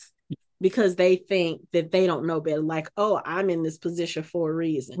 subordinates because they think that they don't know better. Like, oh, I'm in this position for a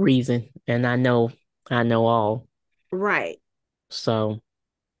reason. Reason, and I know all. Right. So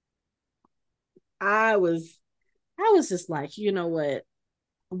I was I was just like, you know what?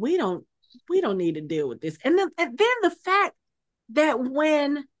 We don't we don't need to deal with this. And then the fact that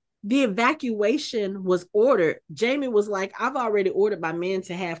when the evacuation was ordered, Jamie was like, I've already ordered my men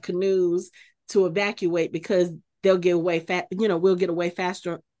to have canoes to evacuate because they'll get away we'll get away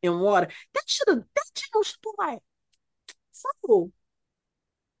faster in water. That channel should be like, so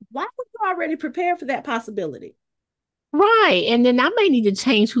why were you already prepared for that possibility? right, and then I may need to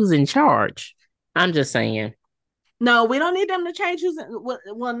change who's in charge. I'm just saying. No, we don't need them to change who's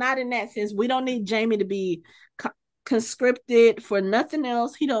well, not in that sense. We don't need Jamie to be conscripted for nothing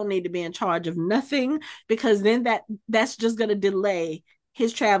else. He don't need to be in charge of nothing because then that's just going to delay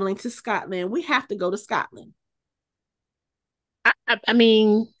his traveling to Scotland. We have to go to Scotland. I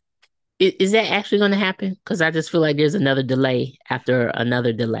mean, is that actually going to happen? Because I just feel like there's another delay after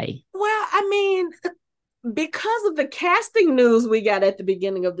another delay. Well, I mean, because of the casting news we got at the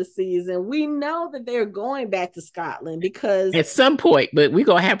beginning of the season, we know that they're going back to Scotland because At some point, but we're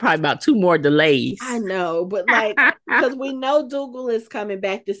going to have probably about two more I delays. know, but like, because we know Dougal is coming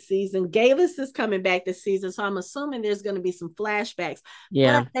back this season, Galus is coming back this season, so I'm assuming there's going to be some flashbacks.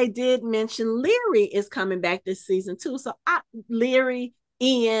 Yeah, But they did mention Leary is coming back this season too. So Leary,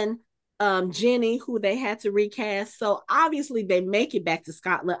 Ian, Jenny, who they had to recast. So obviously they make it back to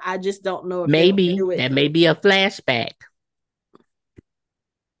Scotland. I just don't know if they're going to maybe do it. that may be a flashback.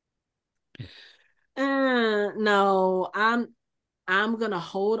 No, I'm gonna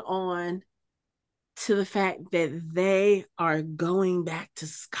hold on to the fact that they are going back to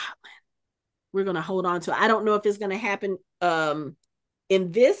Scotland. We're gonna hold on to it. I don't know if it's gonna happen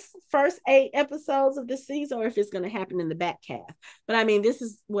in this first 8 episodes of this season or if it's gonna happen in the back half. But I mean, this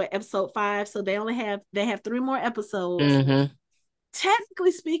is what episode 5, so they have 3 more episodes. Hmm.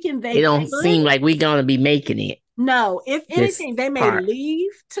 Technically speaking, It they don't could. seem like we're going to be making it No, if this anything, they may part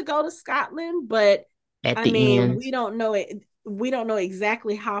leave to go to Scotland, but at I the mean, end. we don't know it. We don't know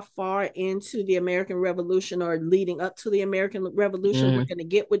exactly how far into the American Revolution or leading up to the American Revolution we're Mm, going to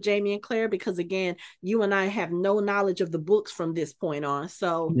get with Jamie and Claire, because again, you and I have no knowledge of the books from this point on.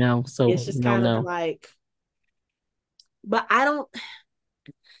 So no, so it's just no, kind of no. like, but I don't,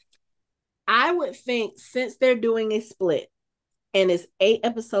 I would think since they're doing a split and it's 8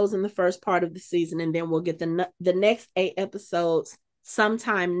 episodes in the first part of the season, and then we'll get the next 8 episodes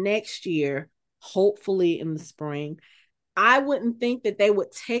sometime next year, hopefully in the spring. I wouldn't think that they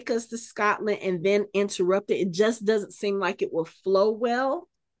would take us to Scotland and then interrupt it. It just doesn't seem like it will flow well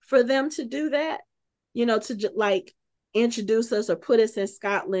for them to do that. To like introduce us or put us in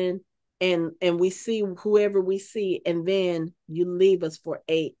Scotland, and we see whoever we see, and then you leave us for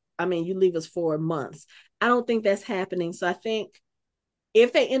 8. I mean, you leave us for months. I don't think that's happening. So I think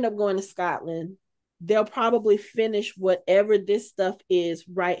if they end up going to Scotland, they'll probably finish whatever this stuff is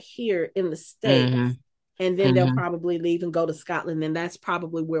right here in the States. Hmm. And then they'll Hmm. probably leave and go to Scotland. And that's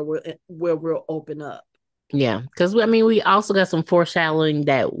probably where we'll open up. Yeah, because I mean, we also got some foreshadowing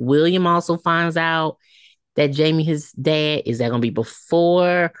that William also finds out that Jamie, his dad, is that going to be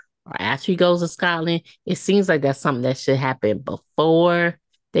before or after he goes to Scotland? It seems like that's something that should happen before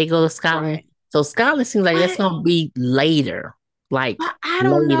they go to Scotland. Right. So Scotland seems like that's But going to be later, like but I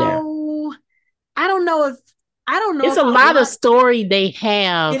don't later. know. I don't know if I don't know It's if a I lot of want story they it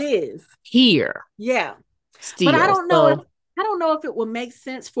have is. here Yeah. But still. I don't know if it would make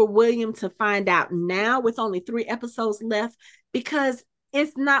sense for William to find out now with only 3 episodes left, because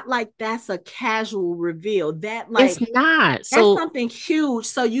it's not like that's a casual reveal. It's not. That's So something huge.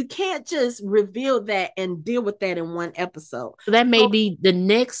 So you can't just reveal that and deal with that in 1 episode. that may So, be the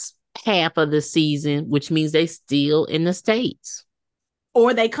next half of the season, which means they still in the States.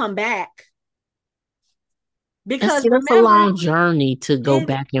 or they come back. And Because see, that's a remember, long journey to go it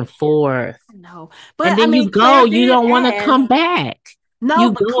back and forth. no. And But I then you mean, go, Claire you did don't want to ask. come back. No,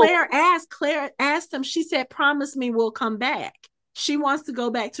 You but go, Claire asked him, she said, promise me we'll come back. She wants to go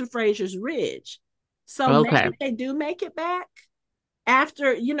back to Fraser's Ridge. So okay. maybe they do make it back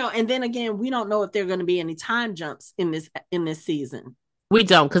after, and then again, we don't know if there are going to be any time jumps in this season. We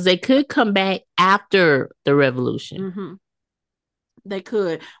don't, because they could come back after the revolution. Mm-hmm. They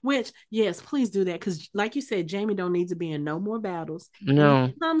could, which yes, please do that, because like you said, Jamie don't need to be in no more battles. And if No.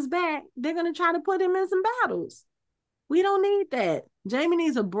 he comes back, they're gonna try to put him in some battles. We don't need that. Jamie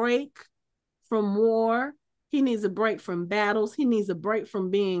needs a break from war. He needs a break from battles. He needs a break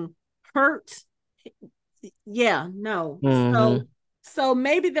from being hurt. Yeah, no. Mm-hmm. So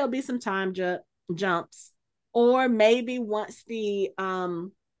maybe there'll be some jumps, or maybe once the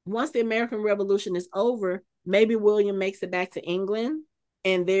American Revolution is over, maybe William makes it back to England,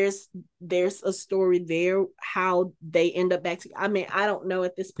 and there's a story there how they end up back to. I mean, I don't know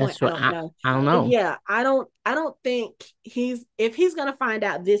at this point. That's I what don't know, I don't but know. yeah, I don't think if he's gonna find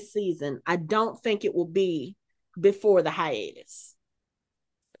out this season. I don't think it will be before the hiatus.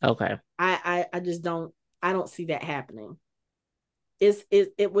 Okay. I just don't. I don't see that happening.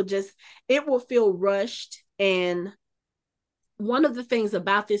 It will feel rushed. And one of the things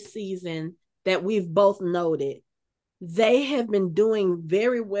about this season that we've both noted, they have been doing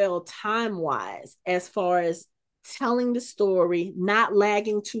very well time wise as far as telling the story, not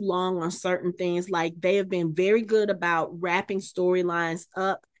lagging too long on certain things. Like they have been very good about wrapping storylines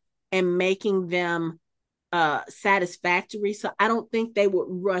up and making them satisfactory. So I don't think they would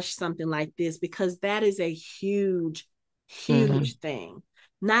rush something like this, because that is a huge, Mm-hmm. huge thing.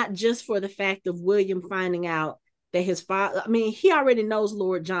 Not just for the fact of William finding out that his father, I mean, he already knows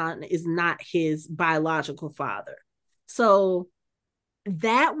Lord John is not his biological father. So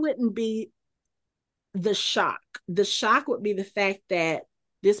that wouldn't be the shock. The shock would be the fact that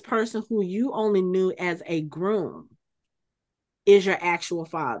this person who you only knew as a groom is your actual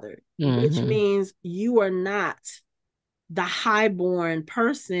father, which Mm-hmm. means you are not the highborn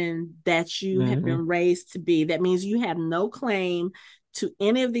person that you have Mm-hmm. been raised to be. That means you have no claim to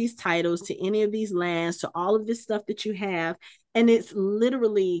any of these titles, to any of these lands, to all of this stuff that you have. And it's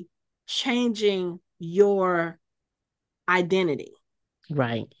literally changing your identity.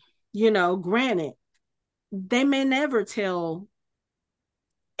 Right. Granted, they may never tell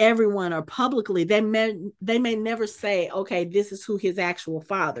everyone or publicly, they may never say, okay, this is who his actual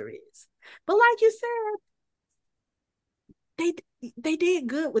father is. But like you said, they they did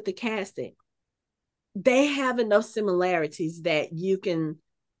good with the casting. They have enough similarities that you can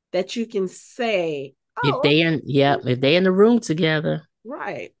say, If oh, they in yep, if they in the room together,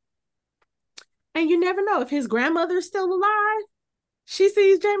 right. And you never know if his grandmother is still alive. She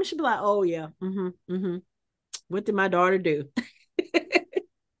sees Jamie, she'll be like, oh yeah, what did my daughter do?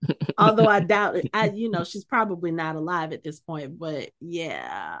 Although I doubt it. She's probably not alive at this point, but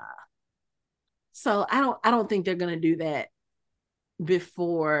yeah. So I don't think they're gonna do that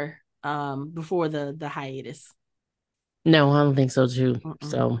before the hiatus. no, I don't think so too. Mm-mm.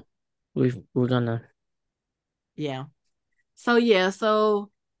 So we're gonna Yeah. So yeah, so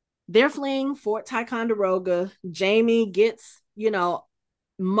they're fleeing Fort Ticonderoga. Jamie gets,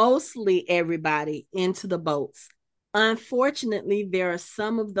 mostly everybody into the boats. Unfortunately, there are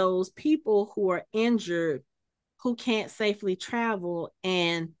some of those people who are injured who can't safely travel.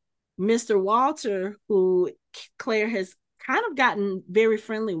 And Mr. Walter, who Claire has kind of gotten very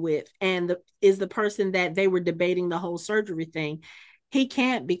friendly with, and is the person that they were debating the whole surgery thing, he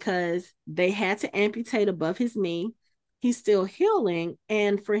can't because they had to amputate above his knee. He's still healing.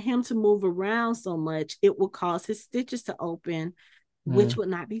 And for him to move around so much, it will cause his stitches to open, which mm, would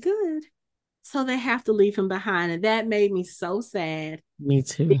not be good. So they have to leave him behind. And that made me so sad me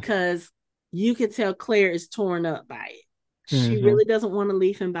too. because you could tell Claire is torn up by it. She Mm-hmm. really doesn't want to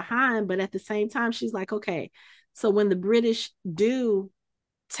leave him behind, but at the same time, she's like, okay, so when the British do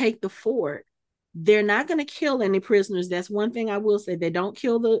take the fort, they're not going to kill any prisoners. That's one thing I will say. They don't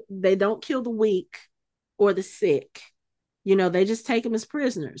kill the weak or the sick. They just take them as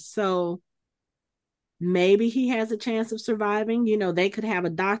prisoners. So maybe he has a chance of surviving. They could have a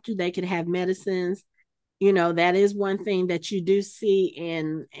doctor, they could have medicines. That is one thing that you do see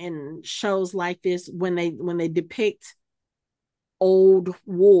in shows like this when they depict old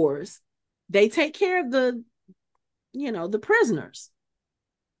wars. They take care of the prisoners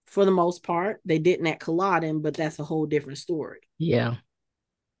for the most part. They didn't at Culloden, but that's a whole different story. Yeah.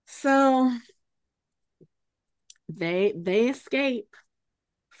 So they escape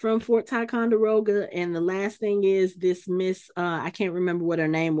from Fort Ticonderoga. And the last thing is this Miss, I can't remember what her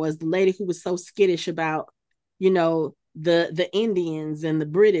name was, the lady who was so skittish about, the Indians and the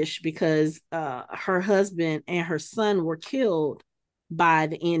British, because her husband and her son were killed by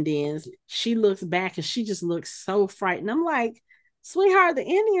the Indians. She looks back and she just looks so frightened. I'm like, sweetheart, the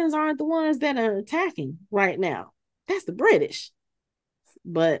Indians aren't the ones that are attacking right now. That's the British.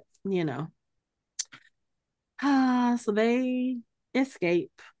 But, so they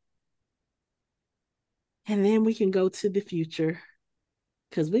escape. And then we can go to the future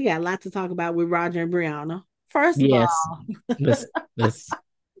because we got a lot to talk about with Roger and Brianna. First of Yes. all, Let's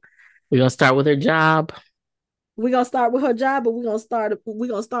we're gonna start with her job. we're gonna start with her job, but we're gonna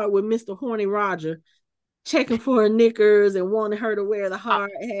start with Mr. Horny Roger checking for her knickers and wanting her to wear the Uh,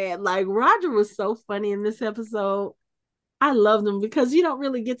 hard hat. Like Roger was so funny in this episode. I love them because you don't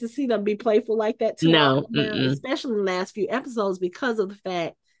really get to see them be playful like that too no. often now, Mm-mm. especially in the last few episodes because of the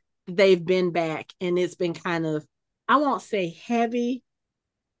fact that they've been back and it's been kind of, I won't say heavy,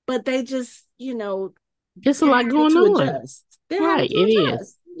 but they just, There's a they're lot having going to on. adjust. They're having Right, to it is.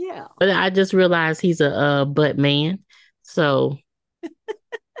 adjust. Yeah. But I just realized he's a butt man. So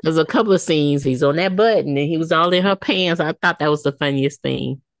there's a couple of scenes he's on that button and he was all in her pants. I thought that was the funniest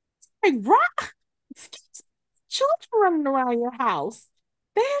thing. Like, rock, children running around your house.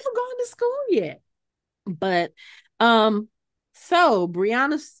 They haven't gone to school yet. But, so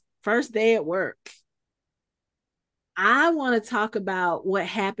Brianna's first day at work. I want to talk about what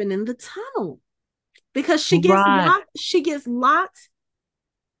happened in the tunnel because she gets Right. locked. She gets locked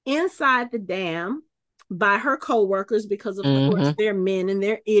inside the dam by her co-workers because of course Mm-hmm. they're men and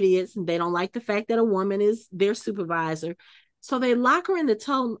they're idiots and they don't like the fact that a woman is their supervisor. So they lock her in the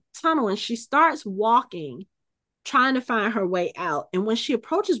tunnel and she starts walking trying to find her way out. And when she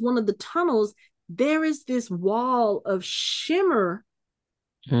approaches one of the tunnels, there is this wall of shimmer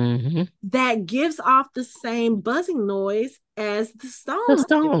Mm-hmm. that gives off the same buzzing noise as the The stones do.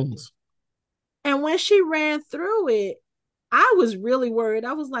 stones. And when she ran through it, I was really worried.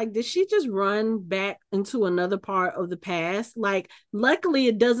 I was like, did she just run back into another part of the past? Like, luckily,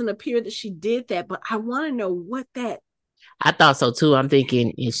 it doesn't appear that she did that, but I want to know what that. I thought so too. I'm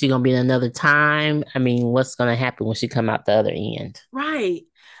thinking, is she gonna be in another time? I mean, what's gonna happen when she come out the other end? Right.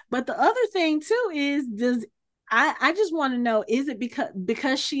 But the other thing too is, does I just want to know, is it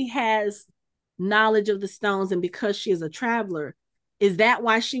because she has knowledge of the stones and because she is a traveler, is that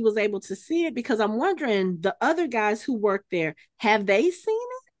why she was able to see it? Because I'm wondering, the other guys who work there, have they seen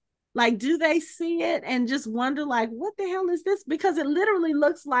it? Like, do they see it and just wonder, like, what the hell is this? Because it literally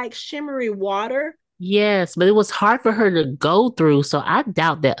looks like shimmery water. Yes, but it was hard for her to go through, so I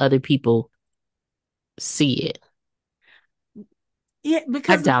doubt that other people see it. Yeah, I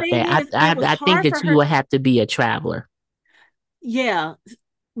because the doubt thing that. is, it was I think hard for that you her. would have to be a traveler. Yeah,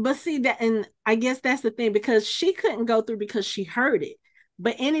 but see that, and I guess that's the thing, because she couldn't go through because she heard it.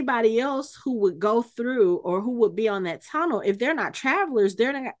 But anybody else who would go through or who would be on that tunnel, if they're not travelers,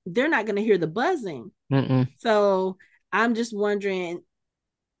 they're not going to hear the buzzing. Mm-mm. So I'm just wondering,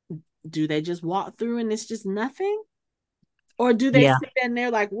 do they just walk through and it's just nothing? Or do they Yeah. sit in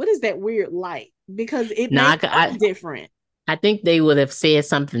there like, what is that weird light? Because it No, may look different. I think they would have said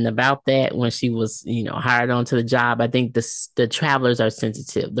something about that when she was, hired onto the job. I think the travelers are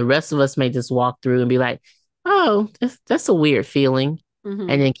sensitive. The rest of us may just walk through and be like, "Oh, that's a weird feeling," and Mm-hmm.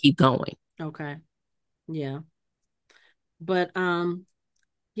 then keep going. Okay. Yeah. But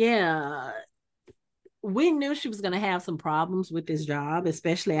yeah, we knew she was going to have some problems with this job,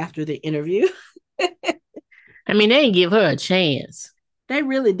 especially after the interview. I mean, they didn't give her a chance. They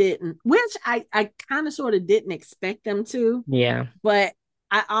really didn't, which I kind of sort of didn't expect them to, Yeah. but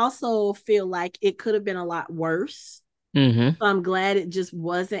I also feel like it could have been a lot worse. Mm-hmm. So I'm glad it just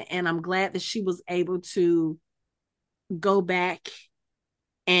wasn't. And I'm glad that she was able to go back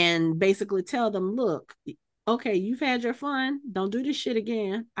and basically tell them, look, okay, you've had your fun. Don't do this shit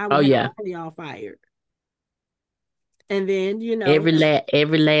again. I will Oh have yeah. all of y'all fired. And then, Every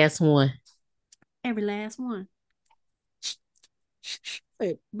last one. every last one.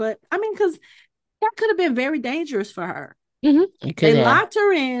 But I mean, because that could have been very dangerous for her. Mm-hmm. It could They have. locked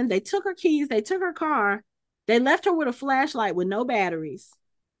her in, they took her keys, they took her car, they left her with a flashlight with no batteries.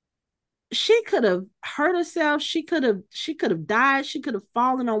 She could have hurt herself. She could have died. She could have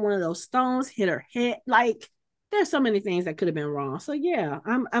fallen on one of those stones, hit her head. Like, there's so many things that could have been wrong. So yeah,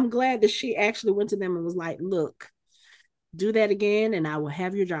 I'm glad that she actually went to them and was like, look, do that again and I will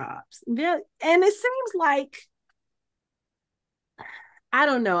have your jobs. And it seems like, I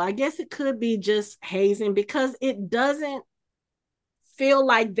don't know. I guess it could be just hazing because it doesn't feel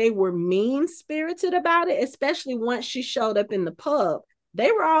like they were mean spirited about it, especially once she showed up in the pub. They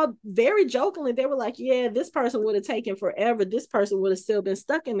were all very jokingly, they were like, yeah, this person would have taken forever. This person would have still been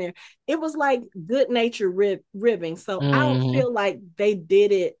stuck in there. It was like good natured ribbing. So I don't Mm-hmm. feel like they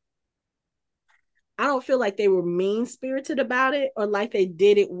did it. I don't feel like they were mean spirited about it or like they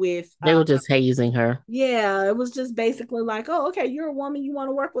did it with They were just hazing her. yeah, it was just basically like, oh, okay, you're a woman, you want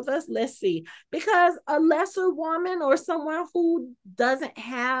to work with us? Let's see. Because a lesser woman or someone who doesn't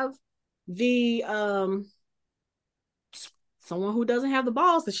have the someone who doesn't have the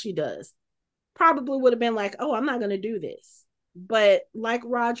balls that she does probably would have been like, oh, I'm not going to do this. But like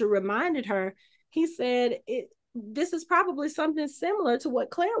Roger reminded her, he said this is probably something similar to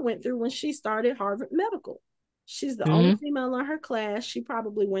what Claire went through when she started Harvard Medical. She's the only Mm-hmm. female in her class. She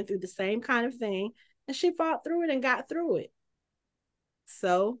probably went through the same kind of thing and she fought through it and got through it.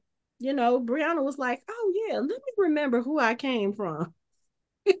 So, Brianna was like, oh, yeah, let me remember who I came from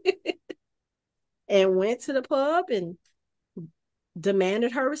and went to the pub and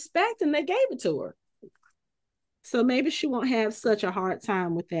demanded her respect and they gave it to her. So maybe she won't have such a hard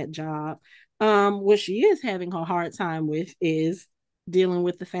time with that job. What she is having a hard time with is dealing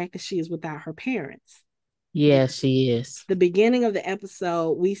with the fact that she is without her parents. Yeah, she is. The beginning of the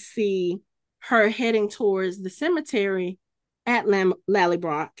episode, we see her heading towards the cemetery at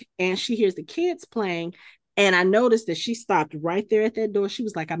Lallybrock, and she hears the kids playing. And I noticed that she stopped right there at that door. She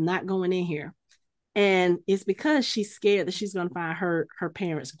was like, I'm not going in here. And it's because she's scared that she's going to find her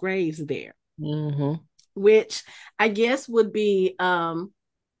parents' graves there, Mm-hmm. which I guess would be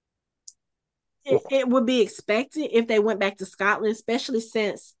it would be expected if they went back to Scotland, especially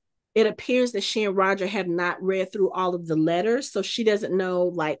since it appears that she and Roger have not read through all of the letters. So she doesn't know,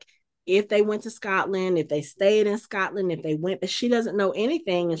 like, if they went to Scotland, if they stayed in Scotland, if they went, but she doesn't know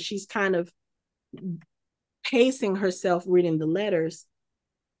anything. And she's kind of pacing herself reading the letters.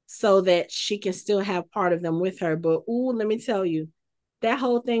 so that she can still have part of them with her. But ooh, let me tell you, that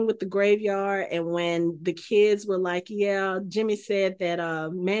whole thing with the graveyard, and when the kids were like, yeah, Jimmy said that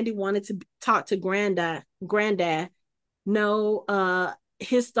Mandy wanted to talk to granddad. No,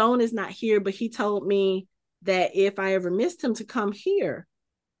 his stone is not here, but he told me that if I ever missed him to come here,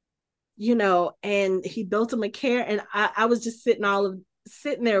 and he built him a care. And I was just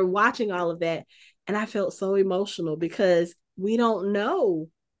sitting there watching all of that. And I felt so emotional because we don't know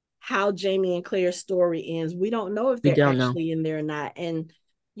how Jamie and Claire's story ends. We don't know if We they're don't know. actually in there or not. And,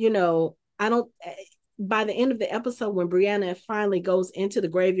 I don't, by the end of the episode, when Brianna finally goes into the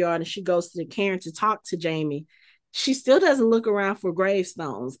graveyard and she goes to the cairn to talk to Jamie, she still doesn't look around for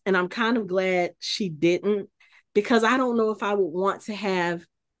gravestones. And I'm kind of glad she didn't, because I don't know if I would want to have,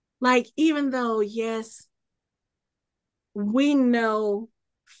 like, even though, yes, we know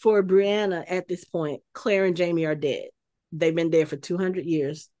for Brianna at this point, Claire and Jamie are dead. They've been dead for 200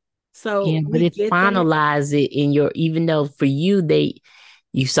 years. Yeah, So but we it get that. finalized it in your, even though for you,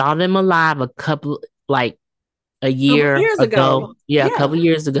 you saw them alive a couple, like a A couple year years ago. ago. Yeah, a Yeah, couple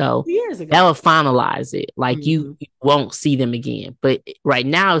years ago. years That ago. will finalize it. Like Mm-hmm. you won't see them again. But right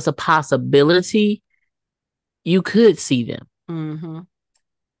now, it's a possibility you could see them. Mm-hmm.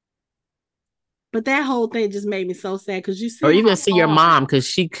 But that whole thing just made me so sad because you see Or how even see your hard. mom, because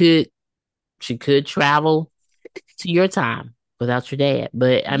she could travel to your time without your dad.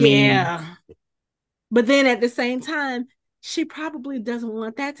 But I mean, Yeah. But then at the same time, she probably doesn't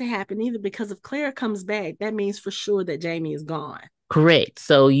want that to happen either, because if Claire comes back, that means for sure that Jamie is gone. correct.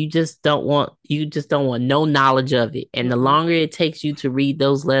 So you just don't want no knowledge of it. And the Mm-mm. longer it takes you to read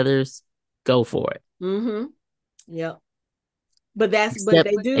those letters, go for it. Mm-hmm. Yep. But Except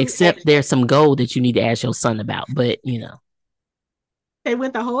they do. except there's some gold that you need to ask your son about. But They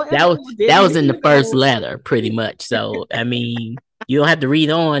went the whole that was episode, that didn't was in mention the the first gold. letter, pretty much. So I mean, you don't have to read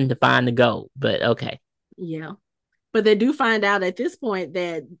on to find the gold. But okay. Yeah. But they do find out at this point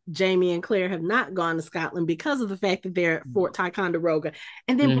that Jamie and Claire have not gone to Scotland because of the fact that they're at Fort Ticonderoga.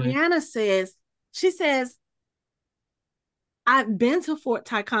 And then Mm-hmm. Brianna she says, I've been to Fort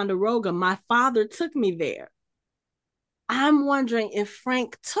Ticonderoga. My father took me there. I'm wondering if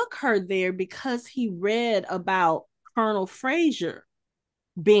Frank took her there because he read about Colonel Fraser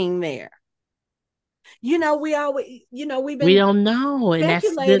being there. We've We been don't know, and that's a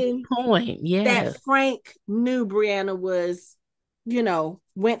good speculating point. that Yeah. Frank knew Brianna was,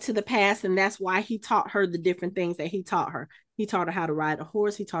 went to the past, and that's why he taught her the different things that he taught her. He taught her how to ride a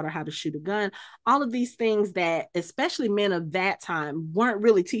horse, he taught her how to shoot a gun, all of these things that especially men of that time weren't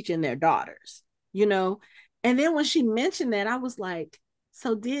really teaching their daughters, you know. And then when she mentioned that, I was like,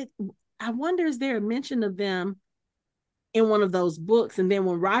 so did I wonder, is there a mention of them in one of those books? And then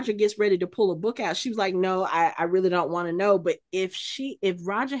when Roger gets ready to pull a book out, she was like, no, I really don't want to know. But if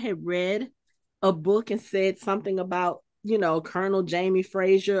Roger had read a book and said something about, Colonel Jamie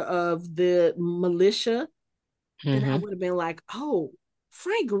Fraser of the militia, then I Mm-hmm. would have been like, oh,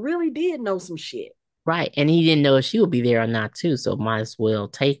 Frank really did know some shit. Right. And he didn't know if she would be there or not, too. So might as well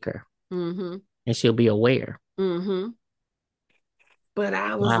take her Mm-hmm. and she'll be aware. Mm-hmm. But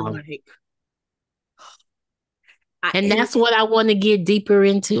I was Wow. like, And that's what I want to get deeper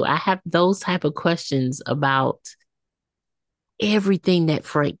into. I have those type of questions about everything that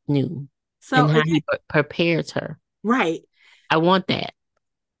Frank knew so and how again, he prepared her. right. I want that.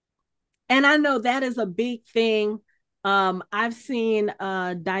 And I know that is a big thing. I've seen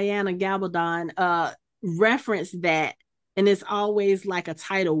Diana Gabaldon reference that, and it's always like a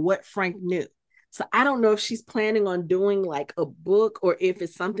title, What Frank Knew. So I don't know if she's planning on doing like a book or if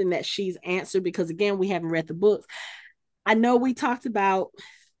it's something that she's answered, because again, we haven't read the books. I know we talked about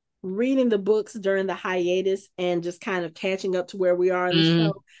reading the books during the hiatus and just kind of catching up to where we are in the Mm,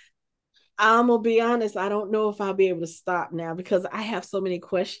 show. I'm gonna be honest, I don't know if I'll be able to stop now because I have so many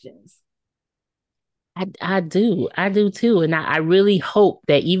questions. I do too. And I really hope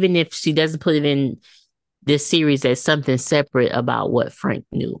that even if she doesn't put it in this series, there's something separate about what Frank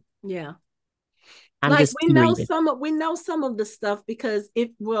knew. Yeah. I'm Like just curious. we know some of the stuff, because if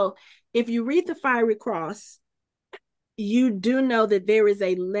you read the Fiery Cross, you do know that there is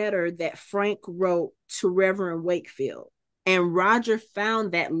a letter that Frank wrote to Reverend Wakefield. And Roger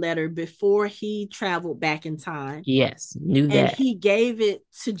found that letter before he traveled back in time. Yes, knew And that. he gave it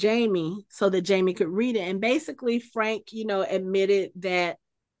to Jamie so that Jamie could read it. And basically, Frank, admitted that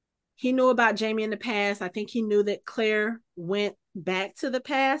he knew about Jamie in the past. I think he knew that Claire went back to the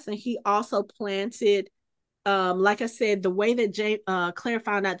past, and he also planted, like I said, the way that Claire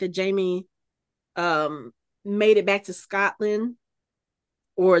found out that Jamie um, made it back to Scotland.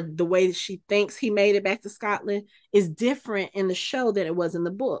 or the way that she thinks he made it back to Scotland is different in the show than it was in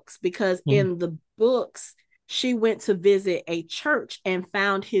the books, because Mm. in the books she went to visit a church and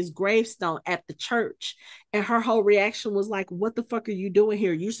found his gravestone at the church, and her whole reaction was like, what the fuck are you doing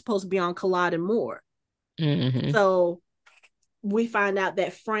here? You're supposed to be on Culloden Moor. Mm-hmm. So we find out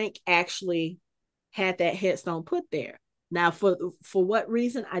that Frank actually had that headstone put there. Now, for what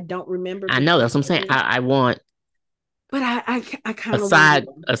reason, I don't remember, I know because that's what I'm saying. I want but I a kind of want to side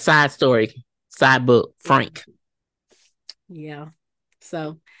know. a side story, side book, Frank. Yeah.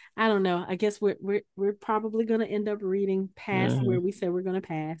 So I don't know. I guess we're probably gonna end up reading past Mm-hmm. where we said we're gonna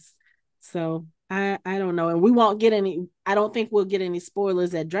pass. So I don't know, and we won't get any. I don't think we'll get any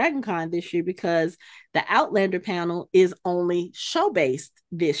spoilers at DragonCon this year, because the Outlander panel is only show based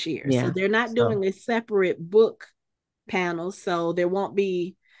this year, so Yeah. they're not So doing a separate book panel. So there won't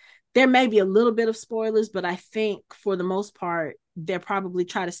be. There may be a little bit of spoilers, but I think for the most part, they'll probably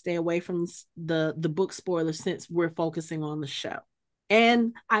try to stay away from the book spoilers, since we're focusing on the show.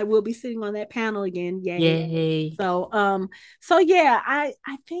 And I will be sitting on that panel again. Yay. yay. So yeah, I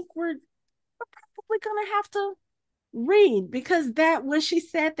think we're probably gonna have to read, because that when she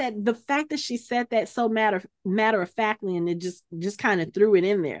said that, the fact that she said that so matter of factly, and it just kind of threw it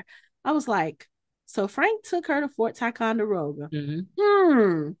in there, I was like, so Frank took her to Fort Ticonderoga. Mm-hmm.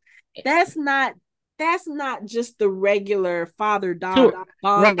 Hmm, that's not that's not just the regular father daughter Sure.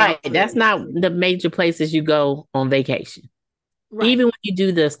 bonding Right. trip. That's not the major places you go on vacation. Right, Even when you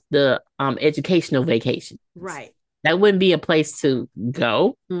do the educational vacations, right. that wouldn't be a place to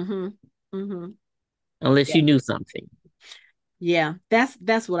go Mm-hmm. Mm-hmm. unless Yeah, you knew something. yeah.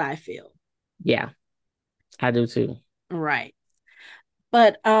 That's what I feel. Yeah, I do too. Right.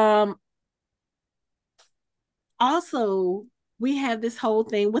 But also, we have this whole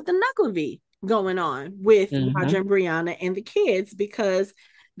thing with the Knucklevi going on with Mm-hmm. Roger and Brianna and the kids, because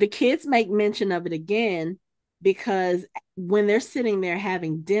the kids make mention of it again, because when they're sitting there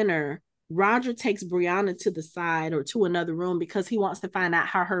having dinner, Roger takes Brianna to the side or to another room, because he wants to find out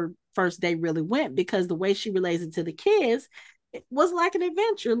how her first day really went, because the way she relates it to the kids, it was like an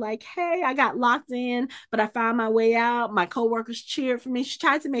adventure. Like, hey, I got locked in, but I found my way out. My coworkers cheered for me. She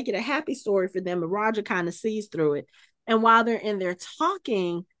tried to make it a happy story for them, but Roger kind of sees through it. And while they're in there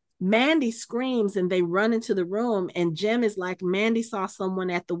talking, Mandy screams and they run into the room. And Jem is like, Mandy saw someone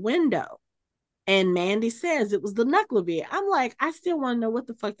at the window. And Mandy says it was the Knucklevi. I'm like, I still want to know what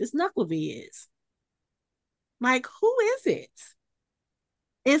the fuck this Knucklevi is. Like, who is it?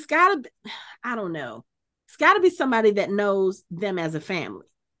 It's gotta be, I don't know. It's gotta be somebody that knows them as a family.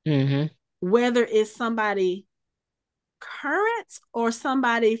 Mm-hmm. Whether it's somebody current or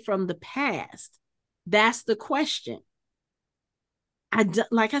somebody from the past, that's the question.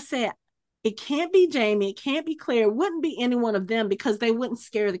 Like I said, it can't be Jamie, it can't be Claire, it wouldn't be any one of them, because they wouldn't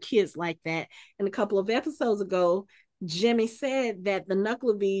scare the kids like that. And a couple of episodes ago, Jimmy said that the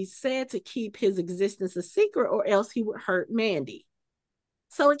Knucklevi said to keep his existence a secret, or else he would hurt Mandy.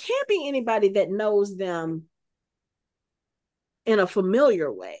 So it can't be anybody that knows them in a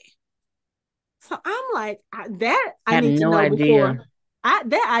familiar way. So I'm like, that I I have need to no know idea. before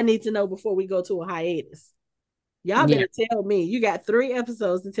I need to know before we go to a hiatus. Y'all Yeah, better tell me. You got 3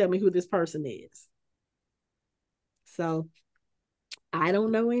 episodes to tell me who this person is. So I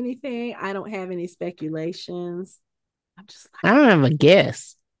don't know anything. I don't have any speculations. I'm just like, I don't have a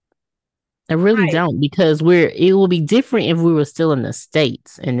guess. I really right, don't, because it will be different if we were still in the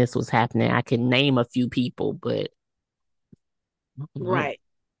States and this was happening. I can name a few people, but I don't know. right.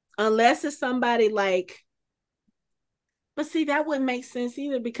 Unless it's somebody like, but see, that wouldn't make sense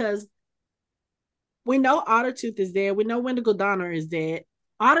either, because we know Ottertooth is dead. We know Wendigo Donner is dead.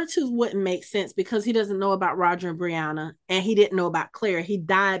 Ottertooth wouldn't make sense, because he doesn't know about Roger and Brianna, and he didn't know about Claire. He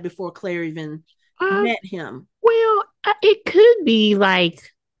died before Claire even Uh, met him. well, it could be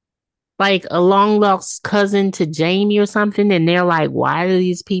like a long lost cousin to Jamie or something, and they're like, "Why are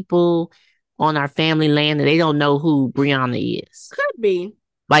these people on our family land and they don't know who Brianna is?" Could be.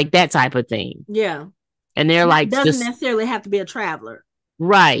 Like that type of thing, Yeah. and they're like, Doesn't just necessarily have to be a traveler.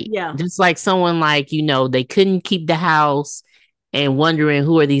 right, Yeah. just like someone like they couldn't keep the house and wondering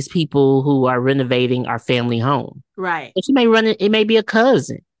who are these people who are renovating our family home. Right. But she may run it. It may be a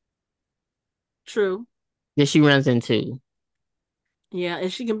cousin True. that she runs into. Yeah.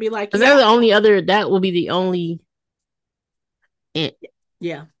 And she can be like, Because yeah, that's the only other. That will be the only. In,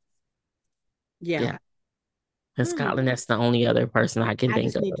 yeah, yeah. yeah, in Hmm. Scotland, that's the only other person I can I think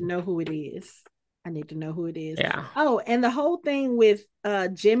just of. need to know who it is. I need to know who it is. Yeah. Oh, and the whole thing with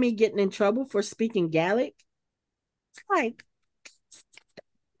Jimmy getting in trouble for speaking Gaelic. It's like,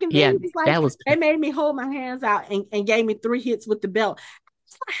 and then Yeah, he was like, that was they made me hold my hands out and gave me 3 hits with the belt.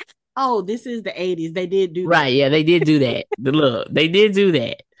 Oh, this is the 80s. They did do that. Right, yeah, they did do that. The look, they did do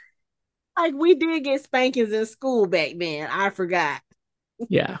that. Like we did get spankings in school back then. I forgot.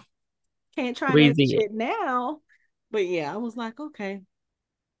 Yeah, Can't try we that did. shit now. But yeah, I was like, okay.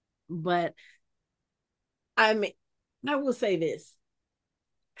 But I mean, I will say this.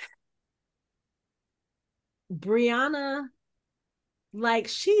 Brianna, like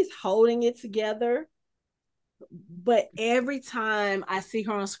she's holding it together, but every time I see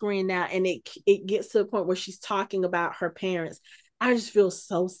her on screen now and it gets to the point where she's talking about her parents, I just feel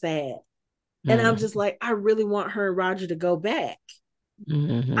so sad. And I'm Mm-hmm. just like, I really want her and Roger to go back. I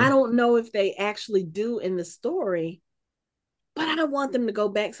Mm-hmm. don't know if they actually do in the story, but I want them to go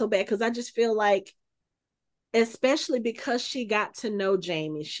back so bad because I just feel like, especially because she got to know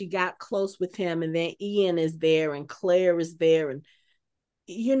Jamie, she got close with him, and then Ian is there and Claire is there, and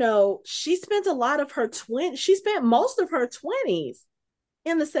she spent a lot of her she spent most of her 20s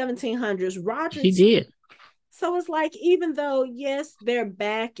in the 1700s. Roger She too. did. So it's like, even though yes, they're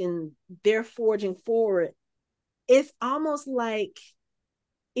back and they're forging forward, it's almost like,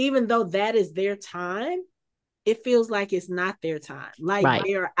 even though that is their time, it feels like it's not their time. Like Right.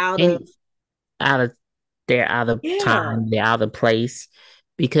 they're out of, And out of they're out of yeah. time, they're out of place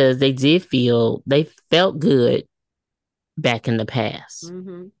because they felt good back in the past.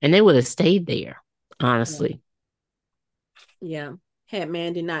 Mm-hmm. And they would have stayed there, Yeah. honestly. Yeah. Had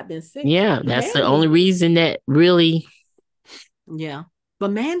Mandy not been sick. Yeah, And that's the Mandy, only reason that really yeah.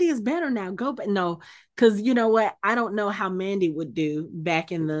 But Mandy is better now. Go, but no, because you know what? I don't know how Mandy would do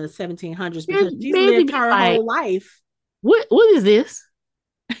back in the 1700s because she's Mandy lived be her like, whole life. what is this?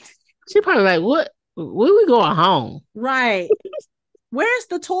 She probably like, what? Where we going home? Right. Where's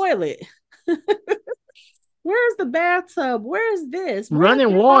the toilet? Where's the bathtub? Where's this? Where's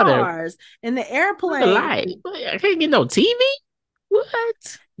Running the water. cars and the Where's the airplane? light? I can't get no TV.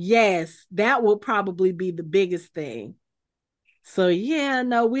 What? Yes, that will probably be the biggest thing. So yeah,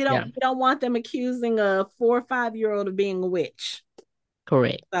 no, we don't Yeah, we don't want them accusing a 4 or 5 year old of being a witch.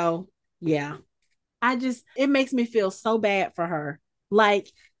 correct. So yeah, it makes me feel so bad for her.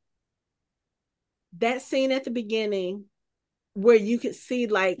 Like that scene at the beginning where you could see,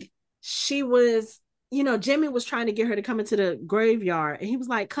 like, she was, Jimmy was trying to get her to come into the graveyard, and he was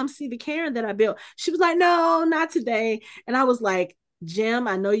like, come see the cairn that I built. She was like, no, not today. And I was like, Jim,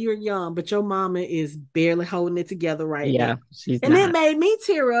 I know you're young, but your mama is barely holding it together right now. Yeah, she's And it not. made me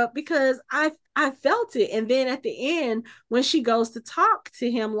tear up because I felt it. And then at the end, when she goes to talk to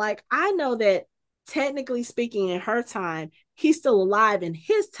him, like, I know that technically speaking, in her time, he's still alive in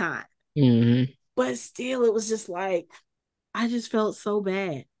his time. Hmm. But still, it was just like, I just felt so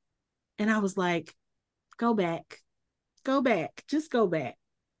bad. And I was like, go back, go back, just go back.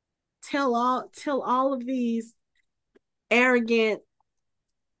 Tell all of these arrogant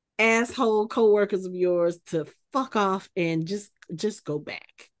asshole co-workers of yours to fuck off and just go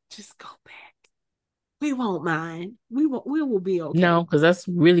back. Just go back. We won't mind. We will be okay. No, because that's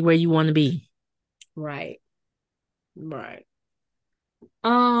really where you want to be. Right. Right.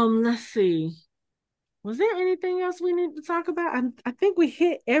 Let's see. Was there anything else we need to talk about? I think we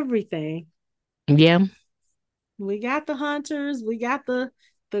hit everything. Yeah, We got the hunters. We got the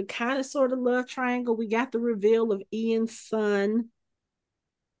kind of sort of love triangle. We got the reveal of Ian's son.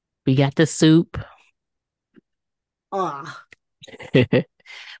 we got the soup. Ah,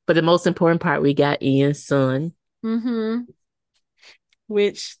 But the most important part, we got Ian's son, mm-hmm.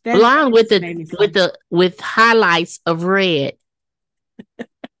 Which that along with just the made me so with the with highlights of red.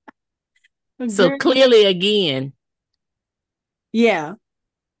 So girl. clearly, again, Yeah,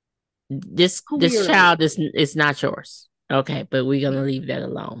 this clearly. child is not yours. Okay, but we're gonna leave that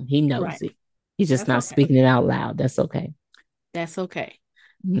alone. He Right. knows it. He's just That's not okay. speaking it out loud. That's okay. That's okay.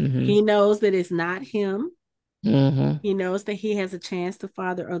 Mm-hmm. He knows that it's not him. Mm-hmm. He knows that he has a chance to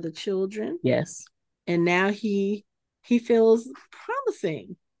father other children. Yes, And now he feels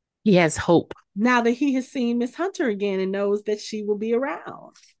promising. he has hope. Now that he has seen Miss Hunter again and knows that she will be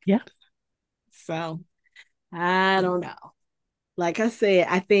around. Yeah. So I don't know. Like I said,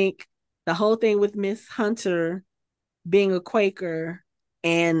 I think the whole thing with Miss Hunter being a Quaker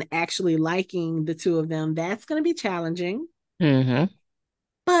and actually liking the two of them, that's going to be challenging. Mm-hmm.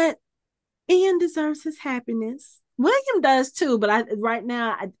 But Ian deserves his happiness. William does too, but right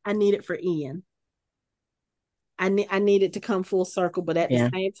now I need it for Ian. I need it to come full circle, but at the Yeah.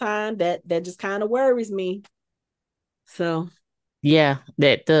 same time, that just kind of worries me. So Yeah,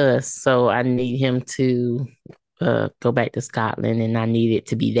 that does. So I need him to go back to Scotland, and I need it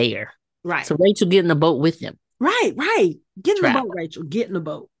to be there. right, So Rachel, get in the boat with him. right. Get in the boat, Travel. Rachel. Get in the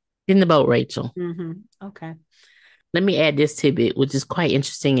boat. Get in the boat, Rachel. Mm-hmm. Okay. let me add this tidbit, which is quite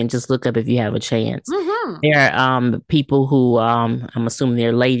interesting, and just look up if you have a chance. Mm-hmm. There are people who I'm assuming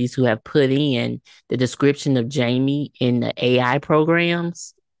they're ladies who have put in the description of Jamie in the AI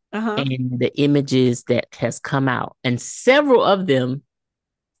programs Uh-huh. and the images that has come out, and several of them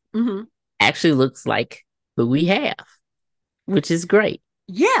Mm-hmm. actually looks like who we have, which is great.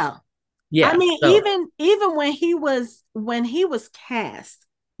 Yeah. I Yeah. mean, So even when he was cast,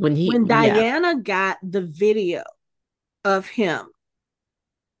 when he, when yeah, Diana got the video of him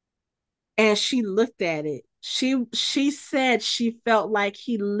and she looked at it, she said she felt like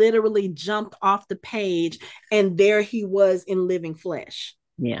he literally jumped off the page and there he was in living flesh.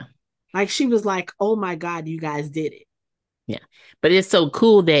 yeah, Like she was like, "Oh my God, you guys did it." yeah. But it's so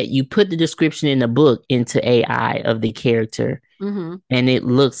cool that you put the description in the book into AI of the character, Mm-hmm. and it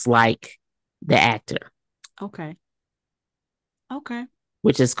looks like the actor, Okay. Okay.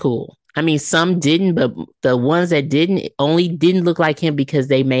 which is cool. I mean, some didn't, but the ones that didn't only didn't look like him because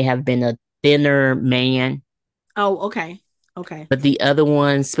they may have been a thinner man. Oh, okay. Okay. But the other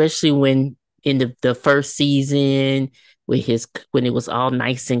ones, especially when in the first season with his when it was all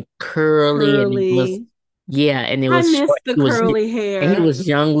nice and curly and it was Curly. yeah, and it I was short. miss the He was curly and he hair. was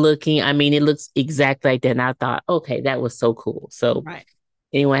young looking. I mean, it looks exactly like that. And I thought, okay, that was so cool. So Right.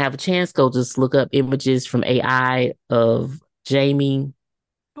 anyone have a chance, go just look up images from AI of Jamie.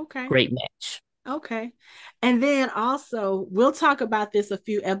 Okay. Great match. Okay. And then also, we'll talk about this a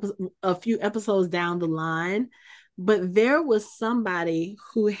few episodes down the line, but there was somebody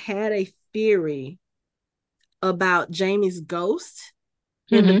who had a theory about Jamie's ghost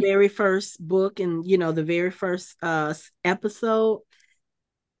in the Mm-hmm. very first book and the very first episode,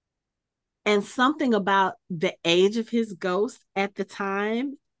 and something about the age of his ghost at the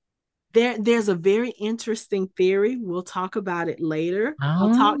time. There's a very interesting theory. We'll talk about it later.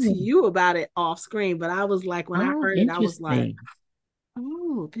 I'll talk to Oh, you about it off screen, but I was like, when I oh, heard it, I was like, interesting.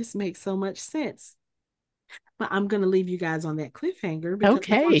 oh, this makes so much sense. But I'm going to leave you guys on that cliffhanger because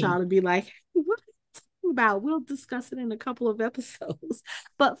I want Okay. y'all to be like, hey, what are you talking about? We'll discuss it in a couple of episodes.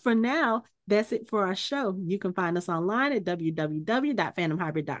 But for now, that's it for our show. You can find us online at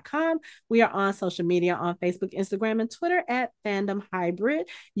www.fandomhybrid.com. We are on social media on Facebook, Instagram, and Twitter at Fandom Hybrid.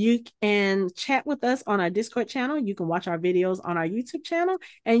 You can chat with us on our Discord channel. You can watch our videos on our YouTube channel,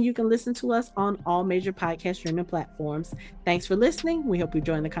 and you can listen to us on all major podcast streaming platforms. Thanks for listening. We hope you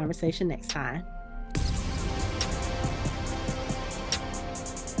join the conversation next time.